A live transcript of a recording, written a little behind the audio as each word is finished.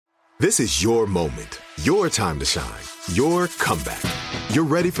This is your moment, your time to shine, your comeback. You're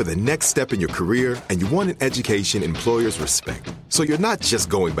ready for the next step in your career, and you want an education employers respect. So you're not just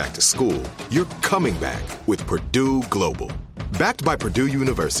going back to school, you're coming back with Purdue Global. Backed by Purdue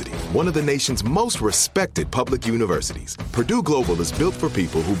University, one of the nation's most respected public universities, Purdue Global is built for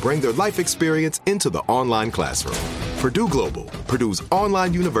people who bring their life experience into the online classroom. Purdue Global, Purdue's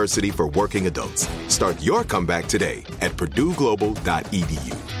online university for working adults. Start your comeback today at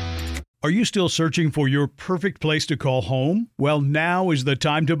purdueglobal.edu. Are you still searching for your perfect place to call home? Well, now is the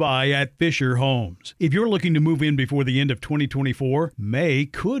time to buy at Fisher Homes. If you're looking to move in before the end of 2024, May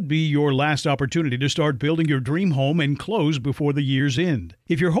could be your last opportunity to start building your dream home and close before the year's end.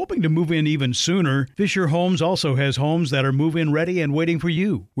 If you're hoping to move in even sooner, Fisher Homes also has homes that are move-in ready and waiting for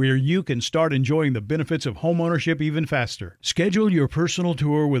you, where you can start enjoying the benefits of homeownership even faster. Schedule your personal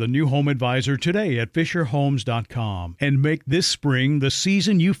tour with a new home advisor today at FisherHomes.com and make this spring the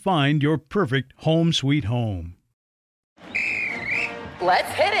season you find your perfect home sweet home.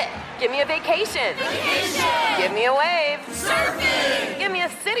 Let's hit it. Give me a vacation. Vacation. Give me a wave. Surfing. Give me a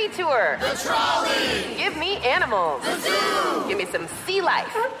city tour. The trolley. Give me animals. The zoo. Give me some sea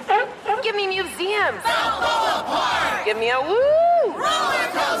life. Give me museums. Balboa Park. Give me a woo. Roller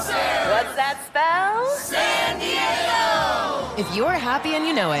coaster. What's that spell? San Diego. If you're happy and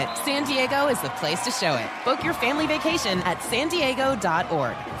you know it, San Diego is the place to show it. Book your family vacation at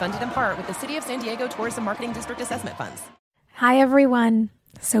sandiego.org. Funded in part with the City of San Diego Tourism Marketing District Assessment Funds. Hi, everyone.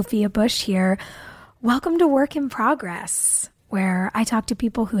 Sophia Bush here. Welcome to Work in Progress, where I talk to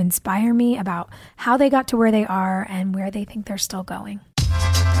people who inspire me about how they got to where they are and where they think they're still going.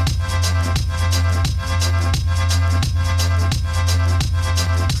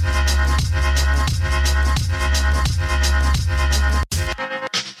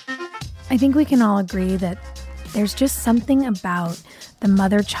 I think we can all agree that there's just something about the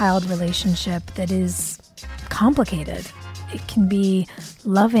mother-child relationship that is complicated. It can be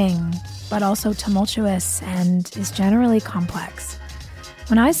loving, but also tumultuous and is generally complex.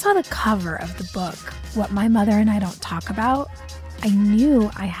 When I saw the cover of the book, What My Mother and I Don't Talk About, I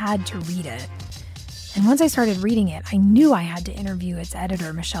knew I had to read it. And once I started reading it, I knew I had to interview its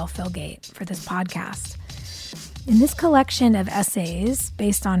editor, Michelle Philgate, for this podcast. In this collection of essays,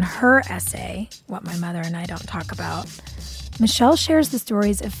 based on her essay, What My Mother and I Don't Talk About, Michelle shares the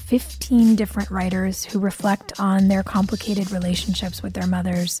stories of 15 different writers who reflect on their complicated relationships with their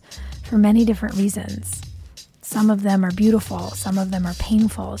mothers for many different reasons. Some of them are beautiful, some of them are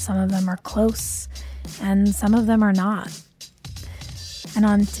painful, some of them are close, and some of them are not. And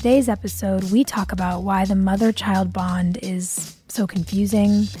on today's episode, we talk about why the mother-child bond is so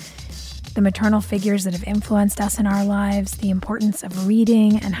confusing, the maternal figures that have influenced us in our lives, the importance of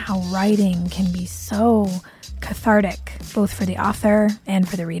reading, and how writing can be so cathartic, both for the author and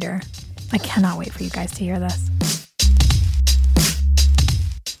for the reader. I cannot wait for you guys to hear this.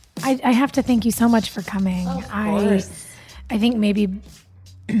 I have to thank you so much for coming. Of course. I think maybe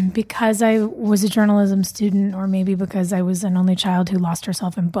because I was a journalism student, or maybe because I was an only child who lost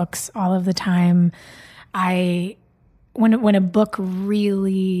herself in books all of the time, when a book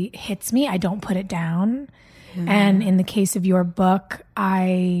really hits me, I don't put it down. Mm. And in the case of your book,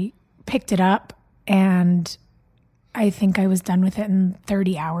 I picked it up and I think I was done with it in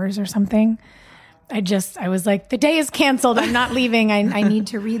 30 hours or something. I was like, the day is canceled. I'm not leaving. I need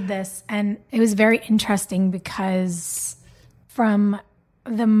to read this. And it was very interesting because from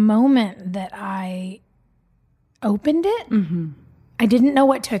the moment that I opened it, I didn't know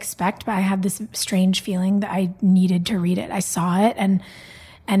what to expect, but I had this strange feeling that I needed to read it. I saw it and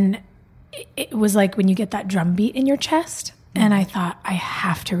it was like when you get that drum beat in your chest. And I thought, I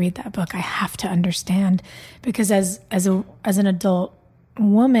have to read that book. I have to understand, because as an adult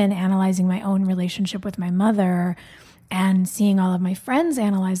woman analyzing my own relationship with my mother and seeing all of my friends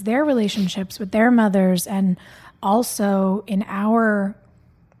analyze their relationships with their mothers, and also in our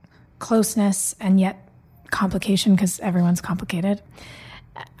closeness and yet complication, because everyone's complicated,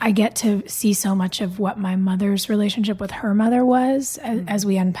 I get to see so much of what my mother's relationship with her mother was as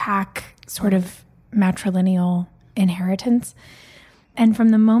we unpack sort of matrilineal inheritance. And from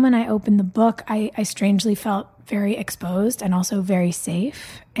the moment I opened the book, I strangely felt very exposed and also very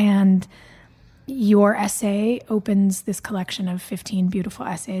safe. And your essay opens this collection of 15 beautiful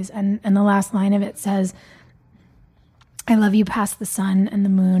essays. And the last line of it says, "I love you past the sun and the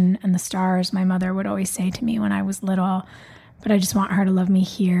moon and the stars," my mother would always say to me when I was little, "but I just want her to love me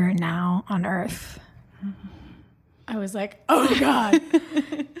here, now, on earth." I was like, oh God.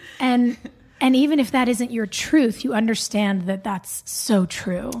 And And even if that isn't your truth, you understand that that's so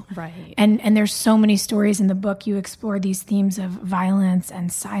true. Right. And there's so many stories in the book. You explore these themes of violence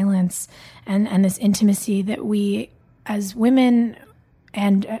and silence and this intimacy that we as women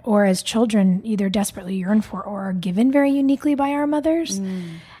or as children either desperately yearn for or are given very uniquely by our mothers.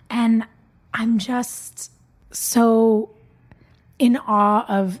 And I'm just so in awe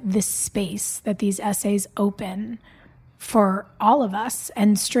of this space that these essays open for all of us.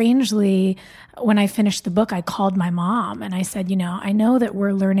 And strangely, when I finished the book, I called my mom and I said, I know that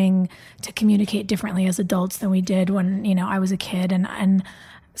we're learning to communicate differently as adults than we did when, I was a kid. And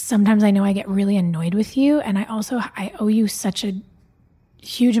sometimes I know I get really annoyed with you. And I owe you such a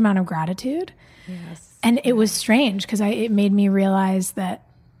huge amount of gratitude. Yes. And it was strange because it made me realize that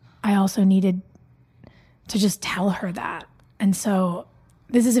I also needed to just tell her that. And so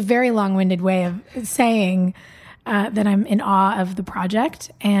this is a very long-winded way of saying that I'm in awe of the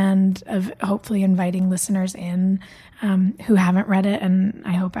project and of hopefully inviting listeners in who haven't read it. And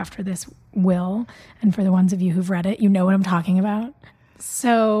I hope after this will. And for the ones of you who've read it, you know what I'm talking about.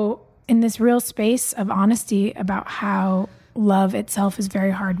 So in this real space of honesty about how love itself is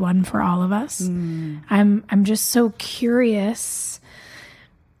very hard won for all of us, I'm just so curious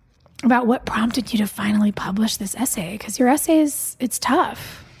about what prompted you to finally publish this essay, because your essay it's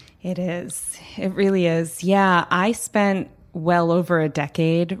tough. It is. It really is. Yeah, I spent well over a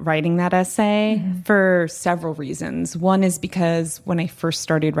decade writing that essay for several reasons. One is because when I first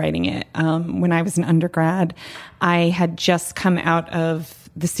started writing it, when I was an undergrad, I had just come out of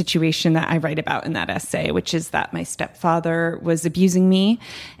the situation that I write about in that essay, which is that my stepfather was abusing me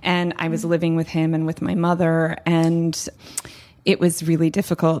and I was living with him and with my mother, and it was really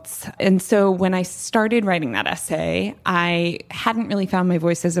difficult. And so when I started writing that essay, I hadn't really found my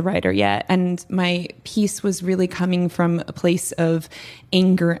voice as a writer yet. And my piece was really coming from a place of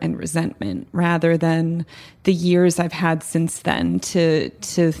anger and resentment rather than the years I've had since then to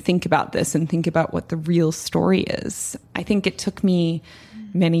think about this and think about what the real story is. I think it took me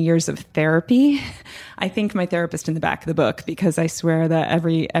many years of therapy. I thank my therapist in the back of the book because I swear that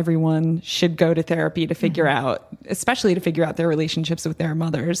everyone should go to therapy to figure out, especially to figure out their relationships with their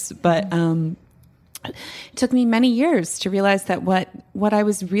mothers. But it took me many years to realize that what I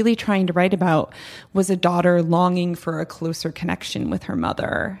was really trying to write about was a daughter longing for a closer connection with her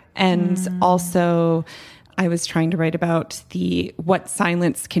mother. And also I was trying to write about what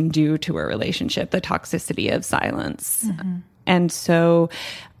silence can do to a relationship, the toxicity of silence. And so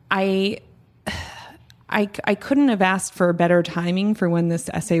I couldn't have asked for better timing for when this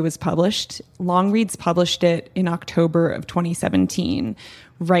essay was published. Longreads published it in October of 2017,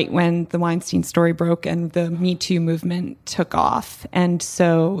 right when the Weinstein story broke and the Me Too movement took off. And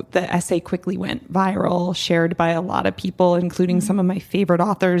so the essay quickly went viral, shared by a lot of people, including some of my favorite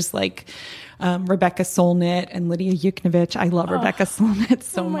authors like Rebecca Solnit and Lydia Yuknavitch. I love Rebecca Solnit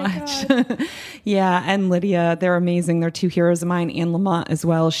so much. Yeah, and Lydia, they're amazing. They're two heroes of mine. Anne Lamott as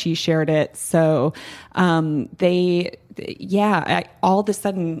well. She shared it. So all of a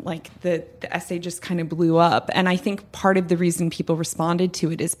sudden, like the essay just kind of blew up. And I think part of the reason people responded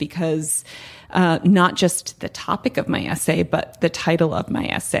to it is because not just the topic of my essay, but the title of my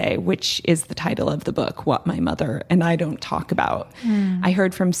essay, which is the title of the book, What My Mother and I Don't Talk About. I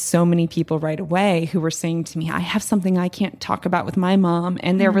heard from so many people right away who were saying to me, I have something I can't talk about with my mom,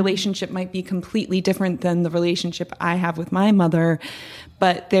 and their relationship might be completely different than the relationship I have with my mother.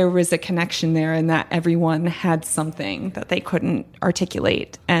 But there was a connection there, and that everyone had something that they couldn't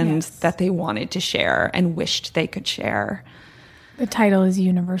articulate and that they wanted to share and wished they could share. The title is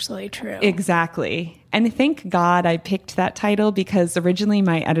universally true. Exactly. And thank God I picked that title, because originally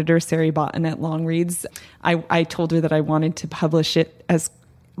my editor, Sari Botten at Longreads, I told her that I wanted to publish it as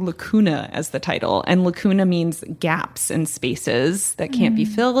lacuna as the title. And lacuna means gaps and spaces that can't be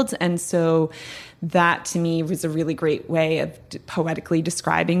filled. And so that to me was a really great way of poetically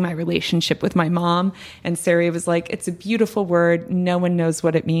describing my relationship with my mom. And Sari was like, it's a beautiful word. No one knows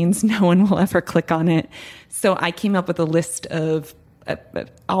what it means. No one will ever click on it. So I came up with a list of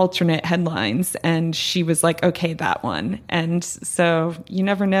alternate headlines, and she was like, okay, that one. And so you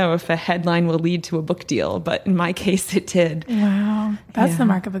never know if a headline will lead to a book deal, but in my case it did. Wow. That's the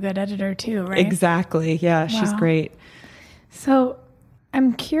mark of a good editor too, right? Exactly. Yeah. Wow. She's great. So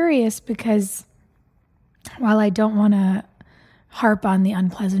I'm curious, because while I don't want to harp on the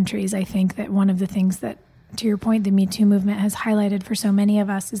unpleasantries, I think that one of the things that, to your point, the Me Too movement has highlighted for so many of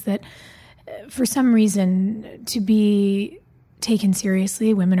us is that for some reason, to be taken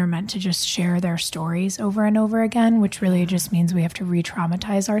seriously, women are meant to just share their stories over and over again, which really just means we have to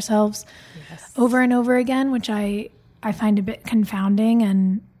re-traumatize ourselves over and over again, which I find a bit confounding.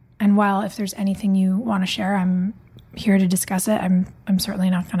 And And while if there's anything you want to share, I'm here to discuss it. I'm certainly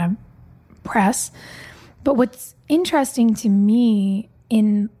not going to press. But what's interesting to me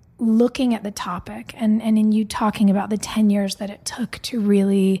in looking at the topic and in you talking about the 10 years that it took to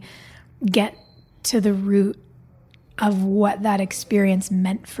really get to the root of what that experience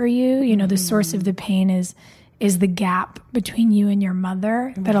meant for you, you know, the source of the pain is the gap between you and your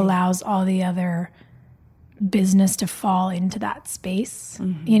mother that allows all the other business to fall into that space.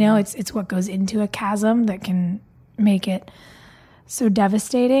 You know, it's what goes into a chasm that can make it so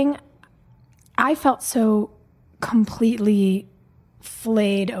devastating. I felt so completely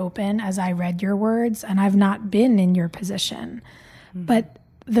flayed open as I read your words, and I've not been in your position. But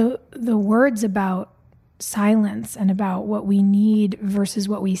the words about silence and about what we need versus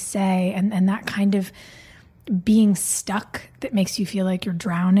what we say, and that kind of being stuck that makes you feel like you're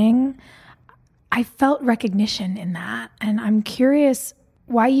drowning, I felt recognition in that. And I'm curious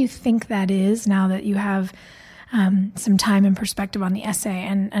why you think that is now that you have some time and perspective on the essay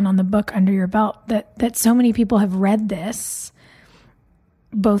and on the book under your belt, that so many people have read this,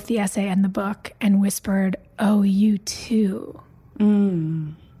 both the essay and the book, and whispered, oh, you too.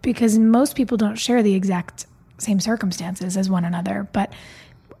 Because most people don't share the exact same circumstances as one another, but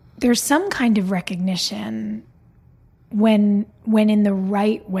there's some kind of recognition when in the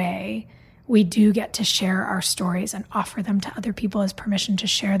right way, we do get to share our stories and offer them to other people as permission to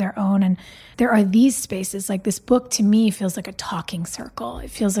share their own. And there are these spaces, like this book to me feels like a talking circle. It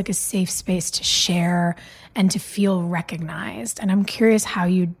feels like a safe space to share and to feel recognized. And I'm curious how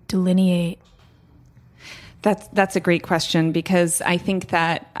you delineate. That's a great question, because I think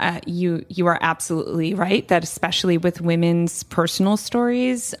that you are absolutely right that especially with women's personal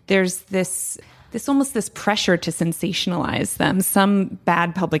stories, there's this pressure to sensationalize them. Some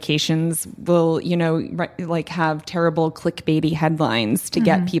bad publications will, like have terrible clickbaity headlines to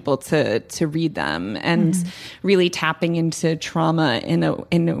get people to read them, and really tapping into trauma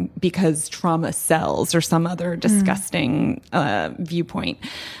because trauma sells, or some other disgusting viewpoint.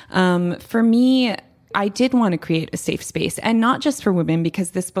 For me, I did want to create a safe space, and not just for women,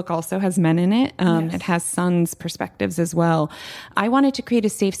 because this book also has men in it. Yes. It has sons' perspectives as well. I wanted to create a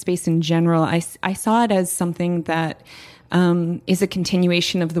safe space in general. I saw it as something that is a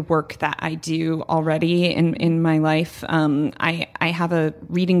continuation of the work that I do already in my life. I have a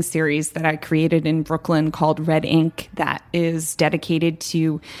reading series that I created in Brooklyn called Red Ink that is dedicated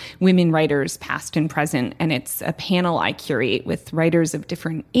to women writers, past and present. And it's a panel I curate with writers of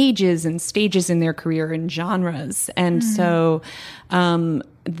different ages and stages in their career and genres. And so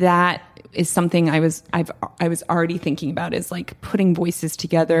that is something I was already thinking about, is like putting voices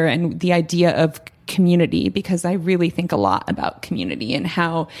together, and the idea of community, because I really think a lot about community and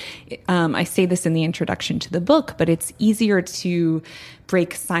how I say this in the introduction to the book, but it's easier to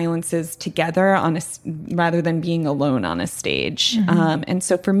break silences together rather than being alone on a stage. And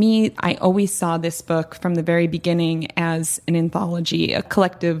so for me, I always saw this book from the very beginning as an anthology, a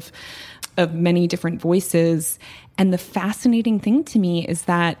collective of many different voices. And the fascinating thing to me is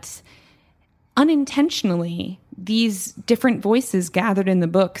that unintentionally, these different voices gathered in the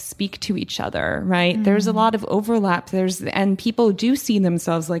book speak to each other, right? There's a lot of overlap. And people do see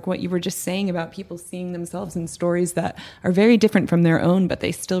themselves, like what you were just saying about people seeing themselves in stories that are very different from their own, but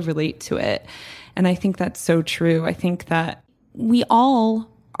they still relate to it. And I think that's so true. I think that we all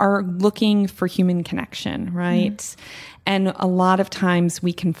are looking for human connection, right? And a lot of times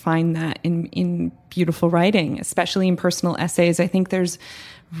we can find that in beautiful writing, especially in personal essays. I think there's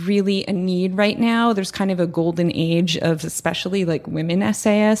really a need right now. There's kind of a golden age of especially like women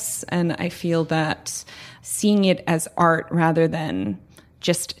essayists. And I feel that seeing it as art rather than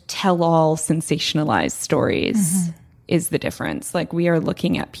just tell-all sensationalized stories is the difference. Like, we are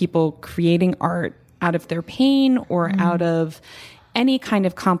looking at people creating art out of their pain or out of any kind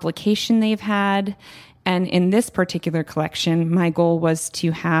of complication they've had. And in this particular collection, my goal was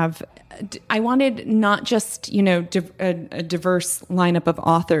to have, I wanted not just, a diverse lineup of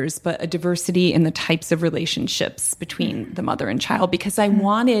authors, but a diversity in the types of relationships between the mother and child, because I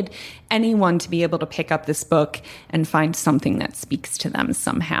wanted anyone to be able to pick up this book and find something that speaks to them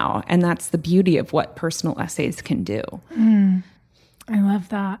somehow. And that's the beauty of what personal essays can do. I love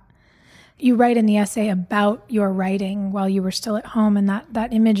that. You write in the essay about your writing while you were still at home, and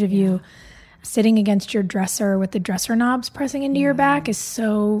that image of you sitting against your dresser with the dresser knobs pressing into your back is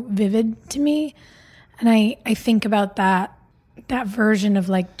so vivid to me. And I think about that version of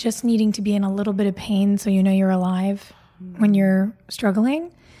like just needing to be in a little bit of pain so you know you're alive when you're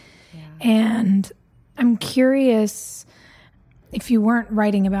struggling. And I'm curious, if you weren't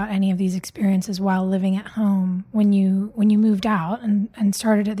writing about any of these experiences while living at home, when you moved out and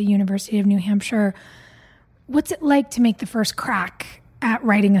started at the University of New Hampshire, what's it like to make the first crack at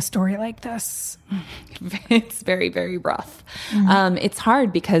writing a story like this? It's very, very rough. It's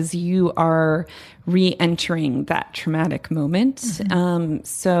hard because you are re-entering that traumatic moment.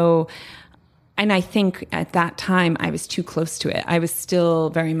 And I think at that time I was too close to it. I was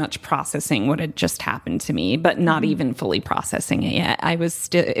still very much processing what had just happened to me, but not even fully processing it yet.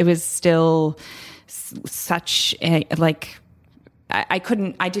 It was still such a, like, I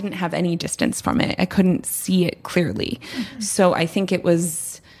didn't have any distance from it. I couldn't see it clearly. So I think it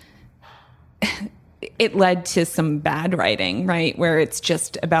led to some bad writing, right? Where it's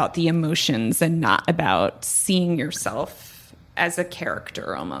just about the emotions and not about seeing yourself as a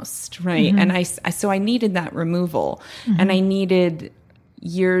character almost, right? And so I needed that removal, and I needed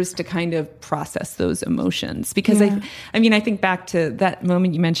years to kind of process those emotions, because I think back to that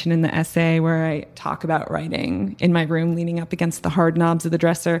moment you mentioned in the essay where I talk about writing in my room leaning up against the hard knobs of the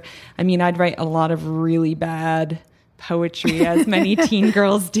dresser. I mean, I'd write a lot of really bad poetry, as many teen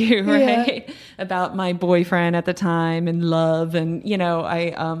girls do, right? Yeah. About my boyfriend at the time and love and, and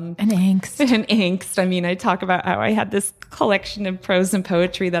angst. And angst. I mean, I talk about how I had this collection of prose and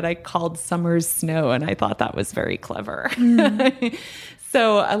poetry that I called Summer's Snow, and I thought that was very clever.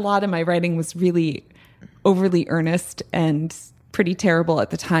 So a lot of my writing was really overly earnest and pretty terrible at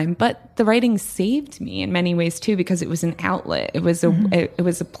the time, but the writing saved me in many ways too, because it was an outlet. It was it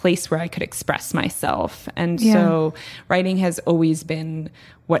was a place where I could express myself. And so writing has always been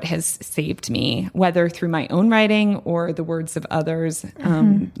what has saved me, whether through my own writing or the words of others.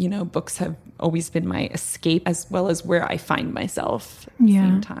 Books have always been my escape, as well as where I find myself at the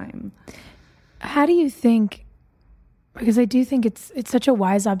same time. How do you think, because I do think it's such a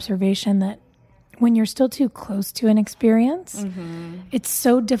wise observation that when you're still too close to an experience, it's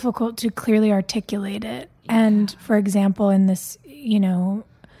so difficult to clearly articulate it. Yeah. And for example, in this, Me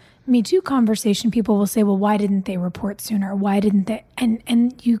Too conversation, people will say, well, why didn't they report sooner? Why didn't they?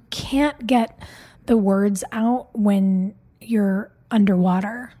 And you can't get the words out when you're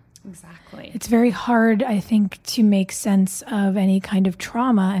underwater. Exactly. It's very hard, I think, to make sense of any kind of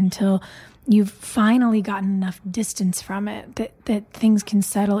trauma until you've finally gotten enough distance from it that things can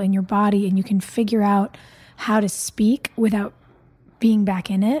settle in your body and you can figure out how to speak without being back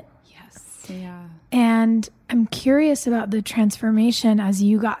in it. Yes. Yeah. And I'm curious about the transformation as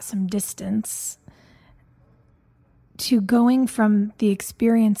you got some distance to going from the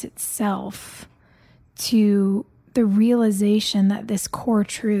experience itself to the realization that this core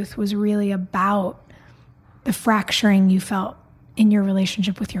truth was really about the fracturing you felt in your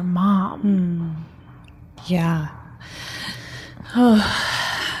relationship with your mom. Yeah.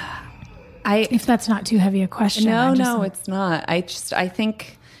 If that's not too heavy a question. No, it's not. I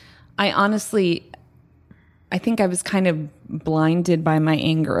think I was kind of blinded by my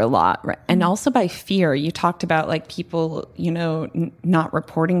anger a lot, right? And also by fear. You talked about like people, not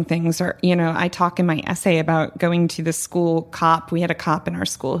reporting things, or, I talk in my essay about going to the school cop. We had a cop in our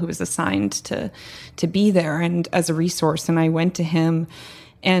school who was assigned to be there and as a resource. And I went to him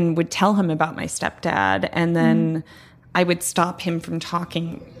and would tell him about my stepdad. And then I would stop him from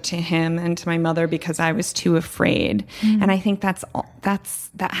talking to him and to my mother because I was too afraid. And I think that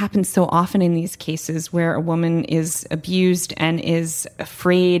happens so often in these cases where a woman is abused and is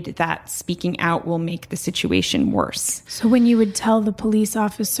afraid that speaking out will make the situation worse. So when you would tell the police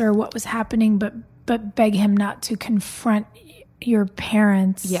officer what was happening, but beg him not to confront your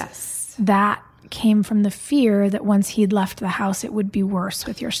parents, yes, that came from the fear that once he'd left the house, it would be worse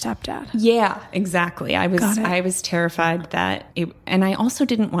with your stepdad. Yeah, exactly. I was terrified and I also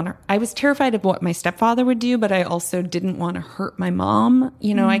didn't want to, I was terrified of what my stepfather would do, but I also didn't want to hurt my mom.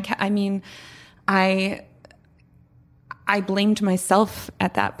 I blamed myself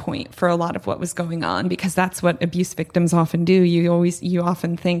at that point for a lot of what was going on, because that's what abuse victims often do. You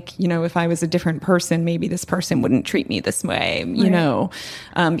often think, if I was a different person, maybe this person wouldn't treat me this way.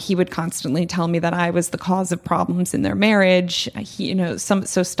 Right. He would constantly tell me that I was the cause of problems in their marriage. So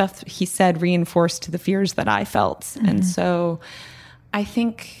stuff he said reinforced the fears that I felt. And so I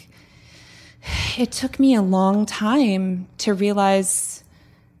think it took me a long time to realize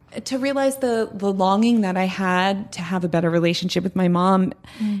the longing that I had to have a better relationship with my mom.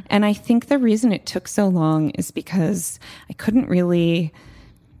 And I think the reason it took so long is because I couldn't really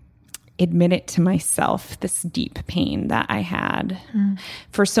admit it to myself, this deep pain that I had.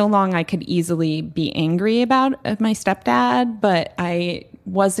 For so long, I could easily be angry about my stepdad, but I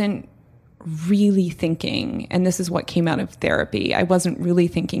wasn't really thinking, and this is what came out of therapy, I wasn't really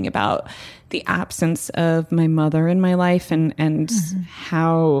thinking about the absence of my mother in my life and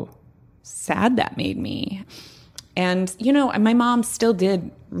how sad that made me. And, you know, my mom still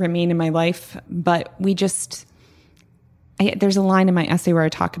did remain in my life, but there's a line in my essay where I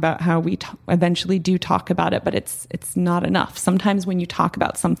talk about how we eventually do talk about it, but it's not enough. Sometimes when you talk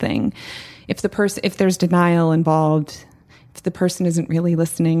about something, if there's denial involved, if the person isn't really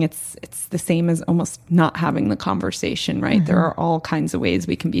listening, it's the same as almost not having the conversation, right? There are all kinds of ways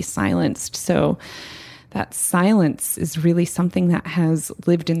we can be silenced. So that silence is really something that has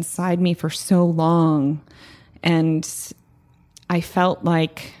lived inside me for so long. And I felt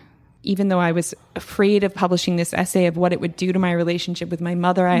like, even though I was afraid of publishing this essay of what it would do to my relationship with my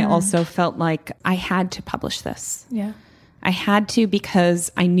mother, I also felt like I had to publish this. Yeah. I had to,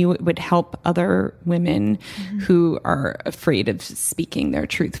 because I knew it would help other women who are afraid of speaking their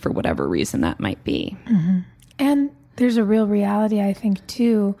truth for whatever reason that might be. And there's a real reality, I think,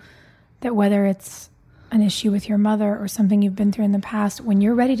 too, that whether it's an issue with your mother or something you've been through in the past, when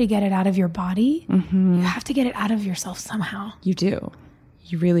you're ready to get it out of your body, you have to get it out of yourself somehow. You do.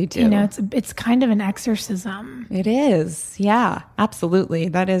 You really do. You know, it's kind of an exorcism. It is. Yeah, absolutely.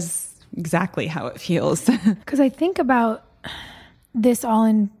 That is exactly how it feels. Because I think about this all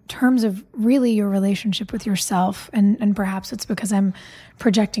in terms of really your relationship with yourself. And perhaps it's because I'm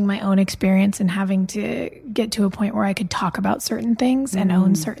projecting my own experience and having to get to a point where I could talk about certain things and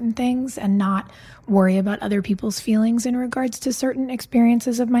own certain things and not worry about other people's feelings in regards to certain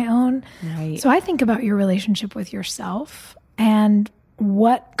experiences of my own. Right. So I think about your relationship with yourself and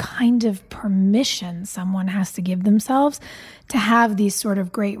what kind of permission someone has to give themselves to have these sort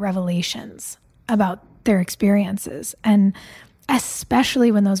of great revelations about their experiences. And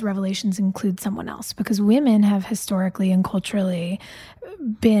especially when those revelations include someone else, because women have historically and culturally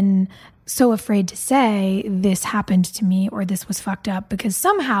been so afraid to say this happened to me or this was fucked up, because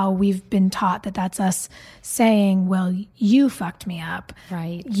somehow we've been taught that that's us saying, well, you fucked me up.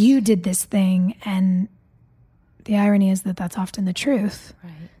 Right. You did this thing. And the irony is that that's often the truth.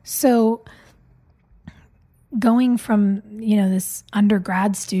 Right. So going from, you know, this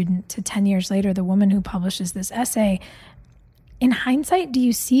undergrad student to 10 years later, the woman who publishes this essay, in hindsight, do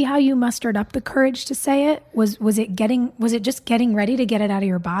you see how you mustered up the courage to say it? Was it just getting ready to get it out of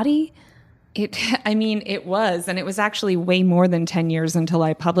your body? It was, and it was actually way more than 10 years until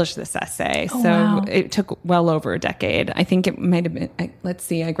I published this essay. Oh, so wow. It took well over a decade. I think it might have been,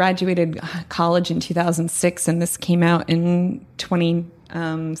 I graduated college in 2006 and this came out in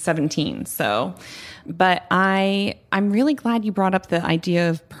 2017. So, but I'm really glad you brought up the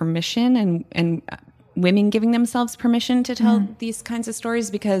idea of permission and women giving themselves permission to tell these kinds of stories,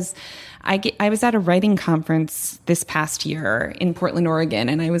 because I was at a writing conference this past year in Portland, Oregon,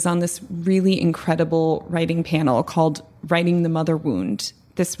 and I was on this really incredible writing panel called Writing the Mother Wound.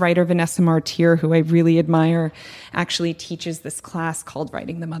 This writer, Vanessa Martyr, who I really admire, actually teaches this class called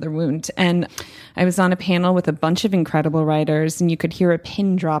Writing the Mother Wound. And I was on a panel with a bunch of incredible writers, and you could hear a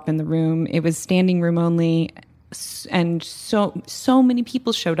pin drop in the room. It was standing room only, and so many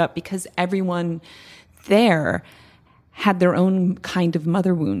people showed up because everyone there had their own kind of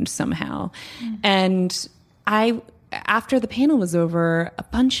mother wound somehow. And after the panel was over, a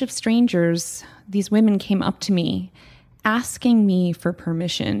bunch of strangers, these women came up to me asking me for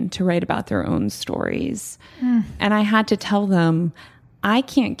permission to write about their own stories. And I had to tell them, I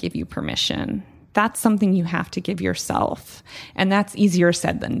can't give you permission. That's something you have to give yourself. And that's easier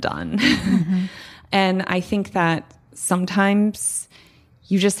said than done. And I think that sometimes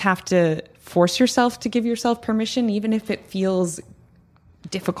you just have to force yourself to give yourself permission, even if it feels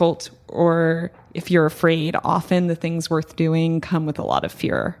difficult or if you're afraid. Often the things worth doing come with a lot of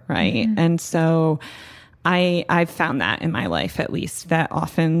fear, right? And so I've found that in my life, at least, that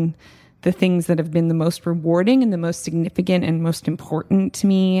often the things that have been the most rewarding and the most significant and most important to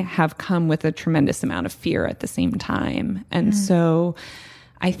me have come with a tremendous amount of fear at the same time. And so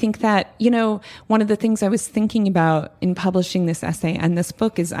I think that, you know, one of the things I was thinking about in publishing this essay and this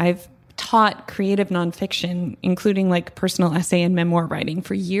book is I've taught creative nonfiction, including like personal essay and memoir writing,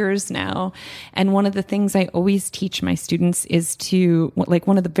 for years now. And one of the things I always teach my students is to, like,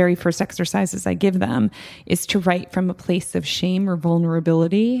 one of the very first exercises I give them is to write from a place of shame or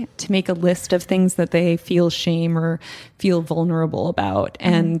vulnerability, to make a list of things that they feel shame or feel vulnerable about,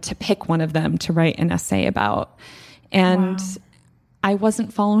 and to pick one of them to write an essay about. And I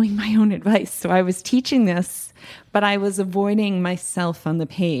wasn't following my own advice. So I was teaching this, but I was avoiding myself on the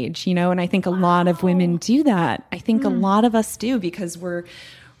page, you know, and I think a lot of women do that. I think a lot of us do because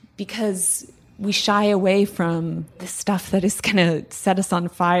we shy away from the stuff that is going to set us on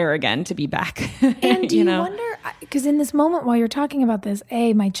fire again to be back. And do you wonder, because in this moment while you're talking about this,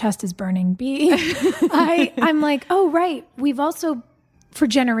 A, my chest is burning. B, I'm like, oh, right. We've also, for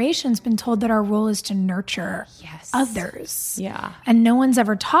generations, been told that our role is to nurture others. Yeah. And no one's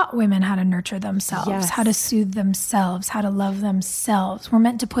ever taught women how to nurture themselves, Yes. how to soothe themselves, how to love themselves. We're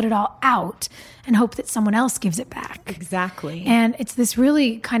meant to put it all out and hope that someone else gives it back. Exactly. And it's this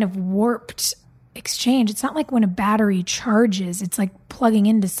really kind of warped exchange. It's not like when a battery charges, it's like plugging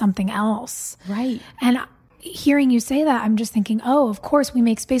into something else. Right. And hearing you say that, I'm just thinking, oh, of course we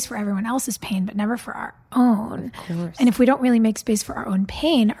make space for everyone else's pain, but never for our own. Of course. And if we don't really make space for our own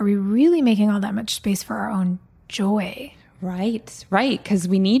pain, are we really making all that much space for our own joy? Right. Because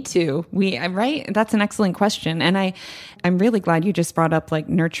we need to. Right. That's an excellent question. And I'm really glad you just brought up like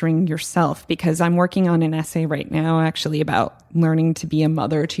nurturing yourself, because I'm working on an essay right now actually about learning to be a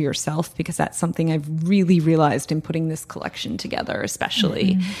mother to yourself, because that's something I've really realized in putting this collection together,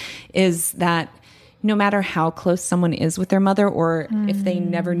 especially, is that no matter how close someone is with their mother, or if they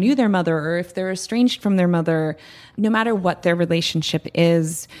never knew their mother, or if they're estranged from their mother, no matter what their relationship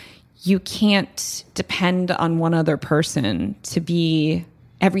is, you can't depend on one other person to be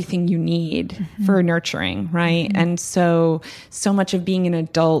everything you need for nurturing, right? And so much of being an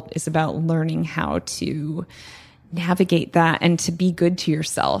adult is about learning how to navigate that and to be good to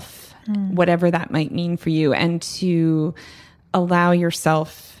yourself, whatever that might mean for you, and to allow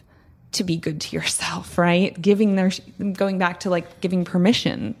yourself to be good to yourself, right? Going back to like giving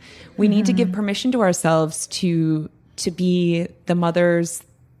permission. We need to give permission to ourselves to be the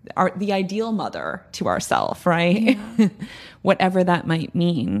the ideal mother to ourselves, right? Yeah. Whatever that might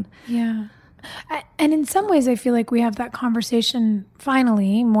mean. Yeah. And in some ways, I feel like we have that conversation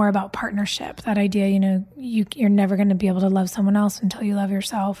finally more about partnership. That idea, you're never going to be able to love someone else until you love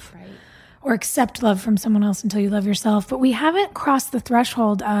yourself, right? Or accept love from someone else until you love yourself. But we haven't crossed the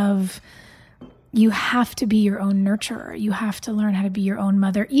threshold of you have to be your own nurturer. You have to learn how to be your own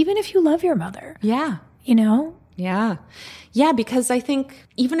mother, even if you love your mother. Yeah. Yeah. Yeah, because I think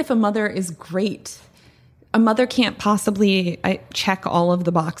even if a mother is great, a mother can't possibly check all of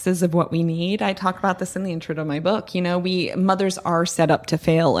the boxes of what we need. I talk about this in the intro to my book. Mothers are set up to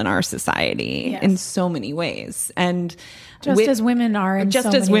fail in our society in so many ways. And just as women are in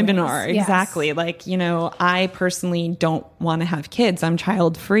just so as many women ways. are. Yes. Exactly. Like, I personally don't want to have kids. I'm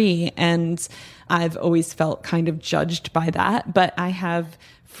child free, and I've always felt kind of judged by that. But I have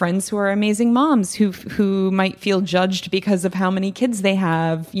friends who are amazing moms who might feel judged because of how many kids they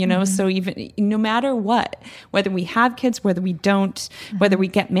have, so even no matter what, whether we have kids, whether we don't, whether we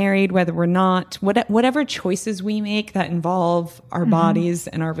get married, whether we're not, whatever choices we make that involve our bodies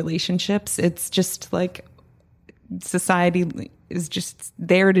and our relationships, it's just like society is just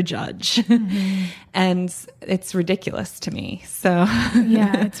there to judge. And it's ridiculous to me. So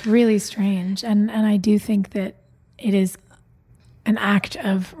yeah, it's really strange. And I do think that it is an act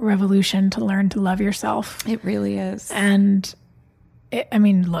of revolution to learn to love yourself. It really is. And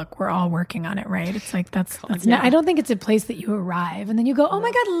look, we're all working on it, right? It's like, that's I don't think it's a place that you arrive and then you go, oh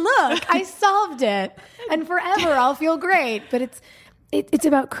my God, look, I solved it. And forever I'll feel great. But it's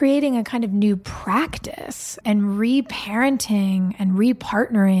about creating a kind of new practice and reparenting and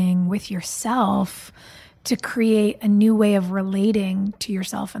repartnering with yourself to create a new way of relating to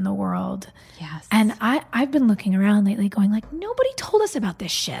yourself and the world. Yes. And I've been looking around lately going like, nobody told us about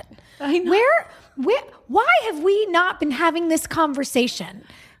this shit. I know. Why have we not been having this conversation?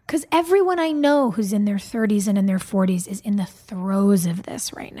 Because everyone I know who's in their 30s and in their 40s is in the throes of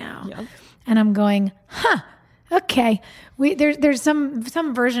this right now. Yep. And I'm going, okay. There's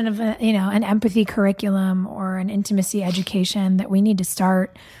some version of an empathy curriculum or an intimacy education that we need to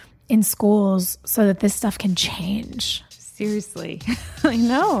start in schools so that this stuff can change. Seriously. I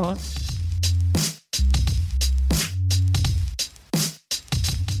know.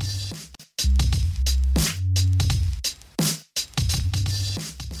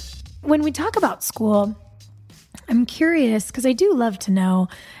 When we talk about school, I'm curious because I do love to know.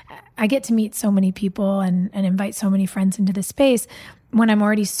 I get to meet so many people and invite so many friends into the space when I'm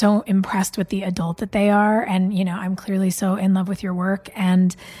already so impressed with the adult that they are. And, I'm clearly so in love with your work.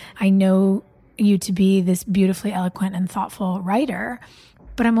 And I know you to be this beautifully eloquent and thoughtful writer.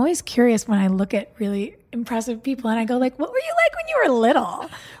 But I'm always curious when I look at really impressive people, and I go like, what were you like when you were little?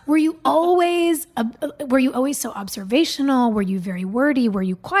 Were you always so observational? Were you very wordy? Were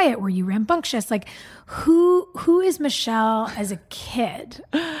you quiet? Were you rambunctious? Like, who is Michelle as a kid?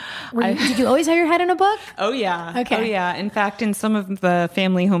 Did you always have your head in a book? Oh, yeah. Okay. Oh, yeah. In fact, in some of the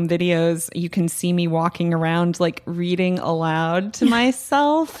family home videos, you can see me walking around, like reading aloud to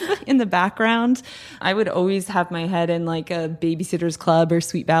myself in the background. I would always have my head in like a Babysitter's Club or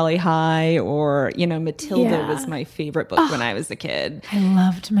Sweet Valley High, or, Matilda was my favorite book when I was a kid. I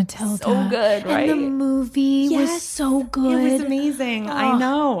loved Matilda. So good, right? And the movie was so good. It was amazing. I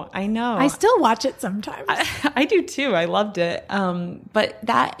know. I still watch it sometimes. I do too. I loved it. But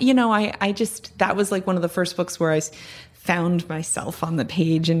that, that was like one of the first books where I found myself on the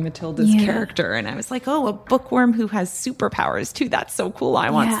page in Matilda's character. And I was like, oh, a bookworm who has superpowers too. That's so cool. I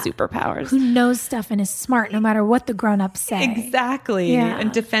want superpowers. Who knows stuff and is smart no matter what the grown-ups say. Exactly. Yeah.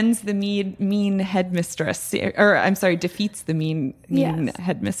 And defends the mean headmistress, or I'm sorry, defeats the mean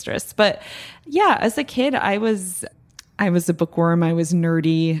headmistress. But yeah, as a kid, I was a bookworm. I was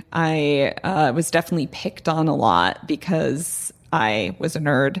nerdy. I was definitely picked on a lot because I was a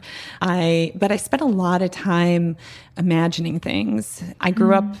nerd. But I spent a lot of time imagining things. I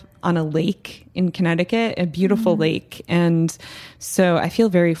grew up on a lake in Connecticut, a beautiful lake. And so I feel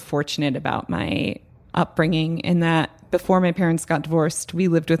very fortunate about my upbringing in that before my parents got divorced, we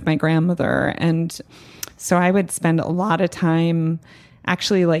lived with my grandmother. And so I would spend a lot of time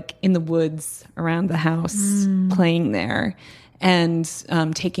actually like in the woods around the house, playing there and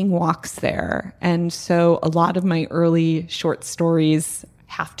taking walks there. And so a lot of my early short stories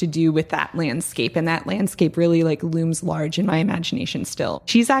have to do with that landscape, and that landscape really like looms large in my imagination still.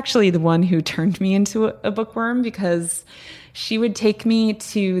 She's actually the one who turned me into a bookworm, because she would take me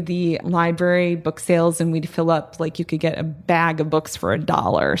to the library book sales and we'd fill up, like you could get a bag of books for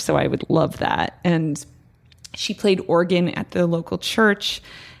 $1. So I would love that. And she played organ at the local church,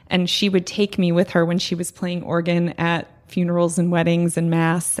 and she would take me with her when she was playing organ at funerals and weddings and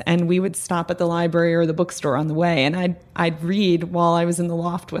mass, and we would stop at the library or the bookstore on the way, and I'd read while I was in the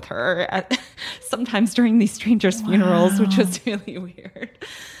loft with her sometimes during these strangers' funerals, which was really weird.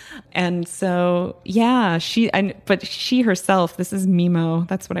 And so, yeah, but she herself, this is Mimo,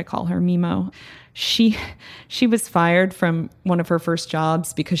 that's what I call her, Mimo. She was fired from one of her first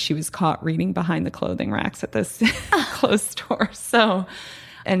jobs because she was caught reading behind the clothing racks at this clothes store. So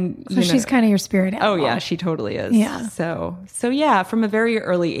she's kind of your spirit animal. Oh yeah, she totally is. Yeah. So yeah, from a very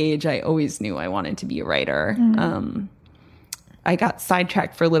early age, I always knew I wanted to be a writer. I got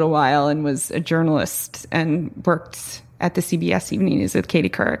sidetracked for a little while and was a journalist and worked at the CBS Evening News with Katie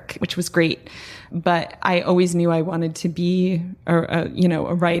Couric, which was great. But I always knew I wanted to be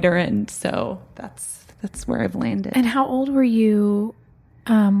a writer, and so that's where I've landed. And how old were you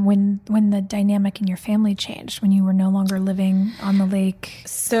when the dynamic in your family changed, when you were no longer living on the lake?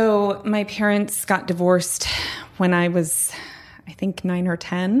 So my parents got divorced when I was, I think, 9 or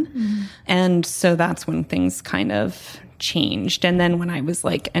 10. And so that's when things kind of changed. And then when I was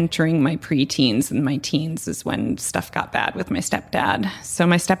like entering my preteens and my teens is when stuff got bad with my stepdad. So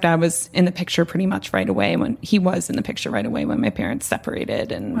my stepdad was in the picture pretty much right away when my parents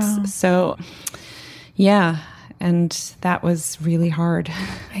separated. And so, yeah. And that was really hard.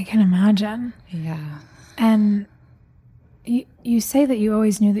 I can imagine. Yeah. And you say that you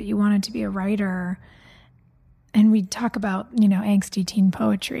always knew that you wanted to be a writer. And we talk about, angsty teen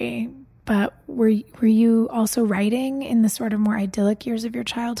poetry. But were you also writing in the sort of more idyllic years of your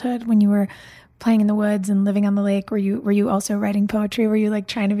childhood when you were playing in the woods and living on the lake? Were you also writing poetry? Were you like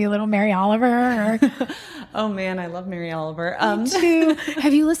trying to be a little Mary Oliver? Or? Oh man, I love Mary Oliver. Me too.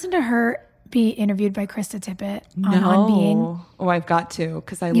 Have you listened to her be interviewed by Krista Tippett on Being? Oh, I've got to,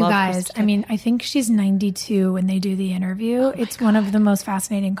 because I love you guys. I mean, I think she's 92 when they do the interview. It's one of the most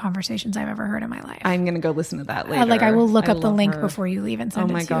fascinating conversations I've ever heard in my life. I'm going to go listen to that later. I will look up the link before you leave and send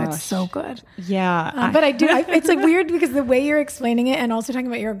it to you. It's so good. Yeah. But I do. It's like weird because the way you're explaining it and also talking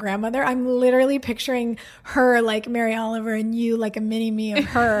about your grandmother, I'm literally picturing her like Mary Oliver and you like a mini me of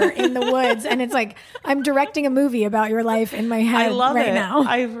her in the woods. And it's like I'm directing a movie about your life in my head now.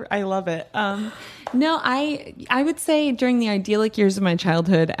 I love it. No, I would say during the idyllic years of my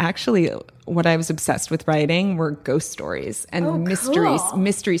childhood, actually, what I was obsessed with writing were ghost stories and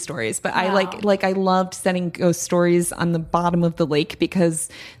mystery stories. But I I loved setting ghost stories on the bottom of the lake, because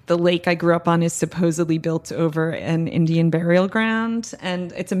the lake I grew up on is supposedly built over an Indian burial ground,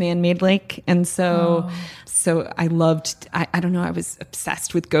 and it's a man-made lake. And so I loved, I don't know, I was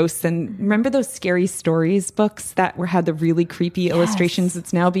obsessed with ghosts. And remember those Scary Stories books that had the really creepy illustrations?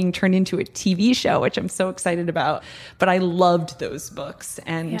 It's now being turned into a TV show, which I'm so excited about. But I loved those books.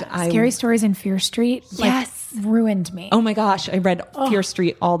 And Scary Stories stories in Fear Street ruined me. Oh my gosh, I read Fear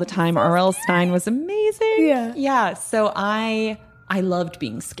Street all the time. R.L. Stine was amazing. Yeah. Yeah. So I loved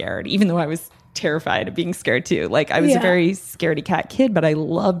being scared, even though I was terrified of being scared too. Like I was a very scaredy cat kid, but I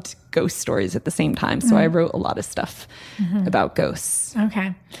loved ghost stories at the same time. So I wrote a lot of stuff about ghosts.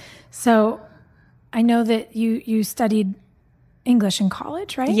 Okay. So I know that you studied English in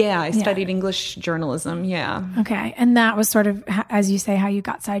college, right? Yeah, I studied English journalism. Yeah. Okay. And that was sort of, as you say, how you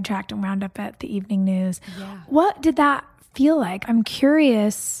got sidetracked and wound up at the Evening News. Yeah. What did that feel like? I'm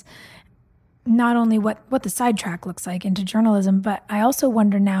curious not only what the sidetrack looks like into journalism, but I also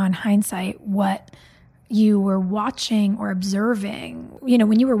wonder now in hindsight what you were watching or observing. You know,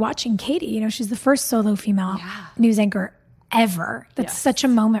 when you were watching Katie, you know, she's the first solo female news anchor ever. That's such a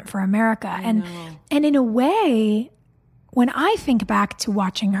moment for America. And in a way, when I think back to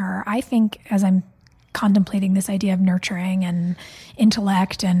watching her, I think as I'm contemplating this idea of nurturing and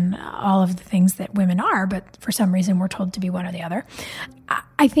intellect and all of the things that women are, but for some reason we're told to be one or the other.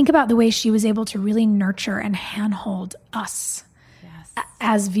 I think about the way she was able to really nurture and handhold us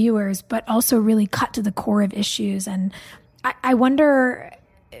as viewers, but also really cut to the core of issues. And I wonder,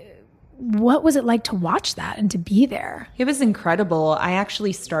 what was it like to watch that and to be there? It was incredible. I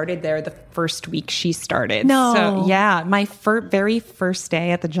actually started there the first week she started. No. So yeah, my very first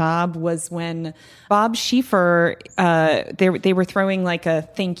day at the job was when Bob Schieffer, they were throwing like a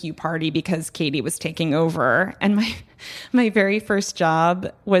thank you party because Katie was taking over. And my very first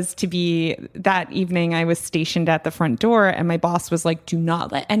job was to be, that evening I was stationed at the front door and my boss was like, do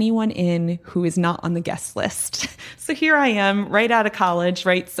not let anyone in who is not on the guest list. So here I am right out of college,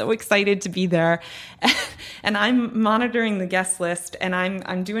 right? So excited to be there. And I'm monitoring the guest list and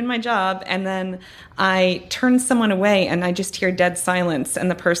I'm doing my job. And then I turn someone away and I just hear dead silence. And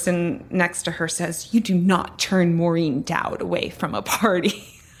the person next to her says, you do not turn Maureen Dowd away from a party.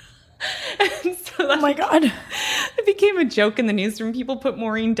 And so Oh my God. It became a joke in the newsroom. People put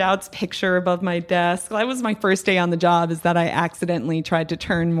Maureen Dowd's picture above my desk. That was my first day on the job, is that I accidentally tried to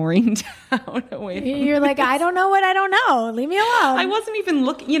turn Maureen Dowd away from You're like, I don't know what I don't know. Leave me alone. I wasn't even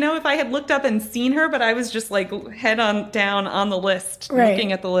looking, if I had looked up and seen her, but I was just like head on down on the list,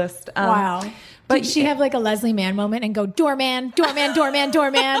 looking at the list. Wow. But did she have like a Leslie Mann moment and go, doorman, doorman, doorman,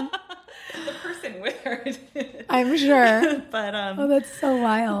 doorman? The person with her did. I'm sure. But oh, that's so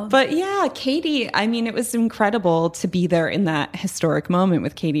wild. But yeah, Katie, I mean, it was incredible to be there in that historic moment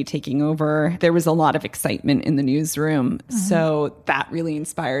with Katie taking over. There was a lot of excitement in the newsroom. Mm-hmm. So that really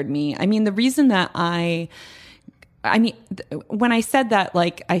inspired me. I mean, the reason that when I said that,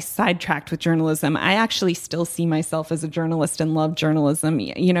 like, I sidetracked with journalism, I actually still see myself as a journalist and love journalism,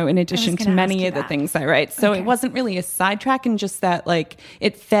 in addition to many of the things I write. So It wasn't really a sidetrack, and just that, like,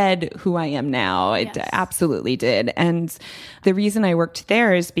 it fed who I am now. It absolutely did. And the reason I worked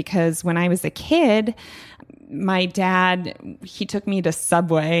there is because when I was a kid, my dad, he took me to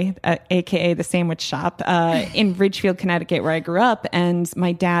Subway, aka the sandwich shop, in Ridgefield, Connecticut, where I grew up. And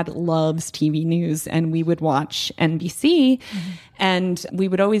my dad loves TV news, and we would watch NBC. Mm-hmm. And we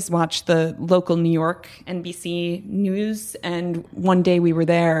would always watch the local New York NBC news. And one day we were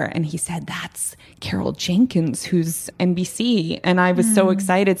there and he said, that's Carol Jenkins, who's NBC. And I was so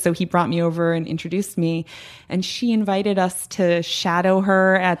excited. So he brought me over and introduced me. And she invited us to shadow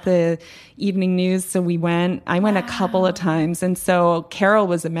her at the evening news. So we went. I went a couple of times. And so Carol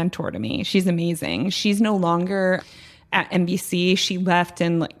was a mentor to me. She's amazing. She's no longer at NBC. She left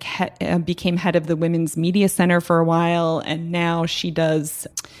and became head of the Women's Media Center for a while. And now she does,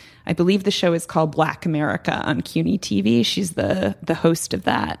 I believe the show is called Black America on CUNY TV. She's the host of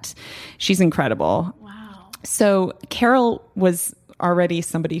that. She's incredible. Wow. So Carol was already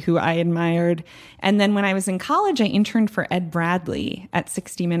somebody who I admired. And then when I was in college, I interned for Ed Bradley at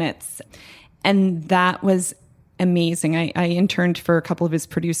 60 Minutes. And that was amazing. I interned for a couple of his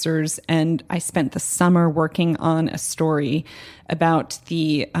producers, and I spent the summer working on a story about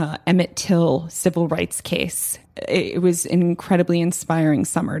the Emmett Till civil rights case. It was an incredibly inspiring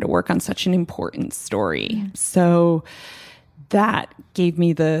summer to work on such an important story. Mm. So that gave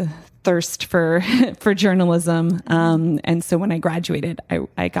me the thirst for journalism. And so when I graduated,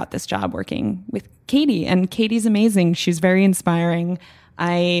 I got this job working with Katie, and Katie's amazing. She's very inspiring.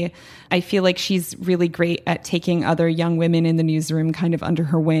 I feel like she's really great at taking other young women in the newsroom kind of under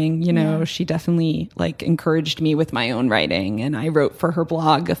her wing. She definitely encouraged me with my own writing, and I wrote for her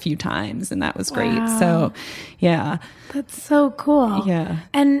blog a few times, and that was great. Wow. So, yeah. That's so cool. Yeah.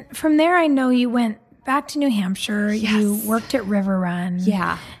 And from there, I know you went back to New Hampshire. Yes. You worked at River Run.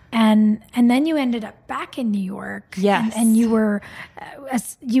 Yeah. And then you ended up back in New York. Yes. And you were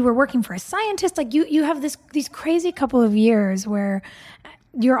working for a scientist. Like you have these crazy couple of years where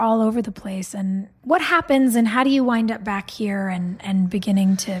you're all over the place. And what happens and how do you wind up back here and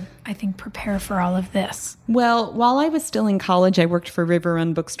beginning to, I think, prepare for all of this? Well, while I was still in college, I worked for River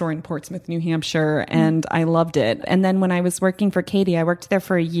Run Bookstore in Portsmouth, New Hampshire, and I loved it. And then when I was working for Katie, I worked there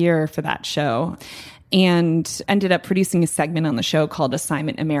for a year for that show and ended up producing a segment on the show called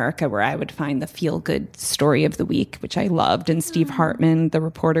Assignment America, where I would find the feel-good story of the week, which I loved. And Steve Hartman, the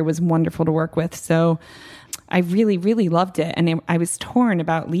reporter, was wonderful to work with. So I really, really loved it. And I was torn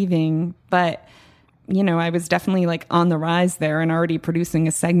about leaving, but I was definitely like on the rise there and already producing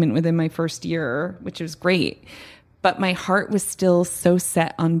a segment within my first year, which was great. But my heart was still so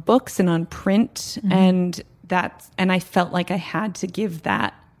set on books and on print. And I felt like I had to give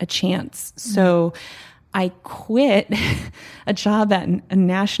that a chance. So I quit a job at a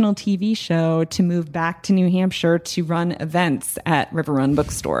national TV show to move back to New Hampshire to run events at River Run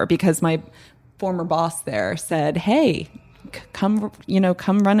Bookstore because my former boss there said, "Hey, come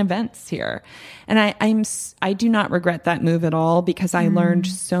run events here." And I do not regret that move at all because I learned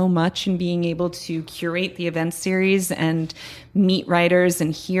so much in being able to curate the event series and meet writers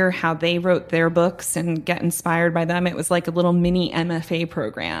and hear how they wrote their books and get inspired by them. It was like a little mini MFA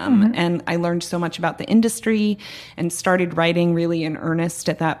program. And I learned so much about the industry and started writing really in earnest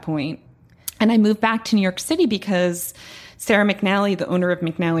at that point. And I moved back to New York City because Sarah McNally, the owner of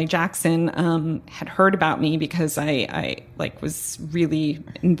McNally Jackson, had heard about me because I was really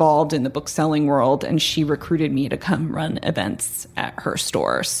involved in the book selling world, and she recruited me to come run events at her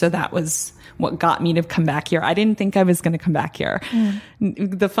store. So that was what got me to come back here. I didn't think I was going to come back here.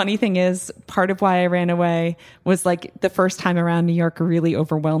 The funny thing is, part of why I ran away was like the first time around New York really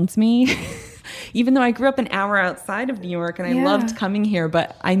overwhelmed me. Even though I grew up an hour outside of New York and I loved coming here,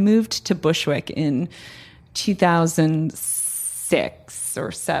 but I moved to Bushwick in 2006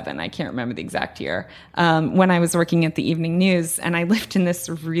 or 7, I can't remember the exact year, when I was working at the Evening News, and I lived in this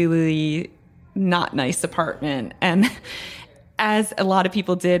really not nice apartment. And as a lot of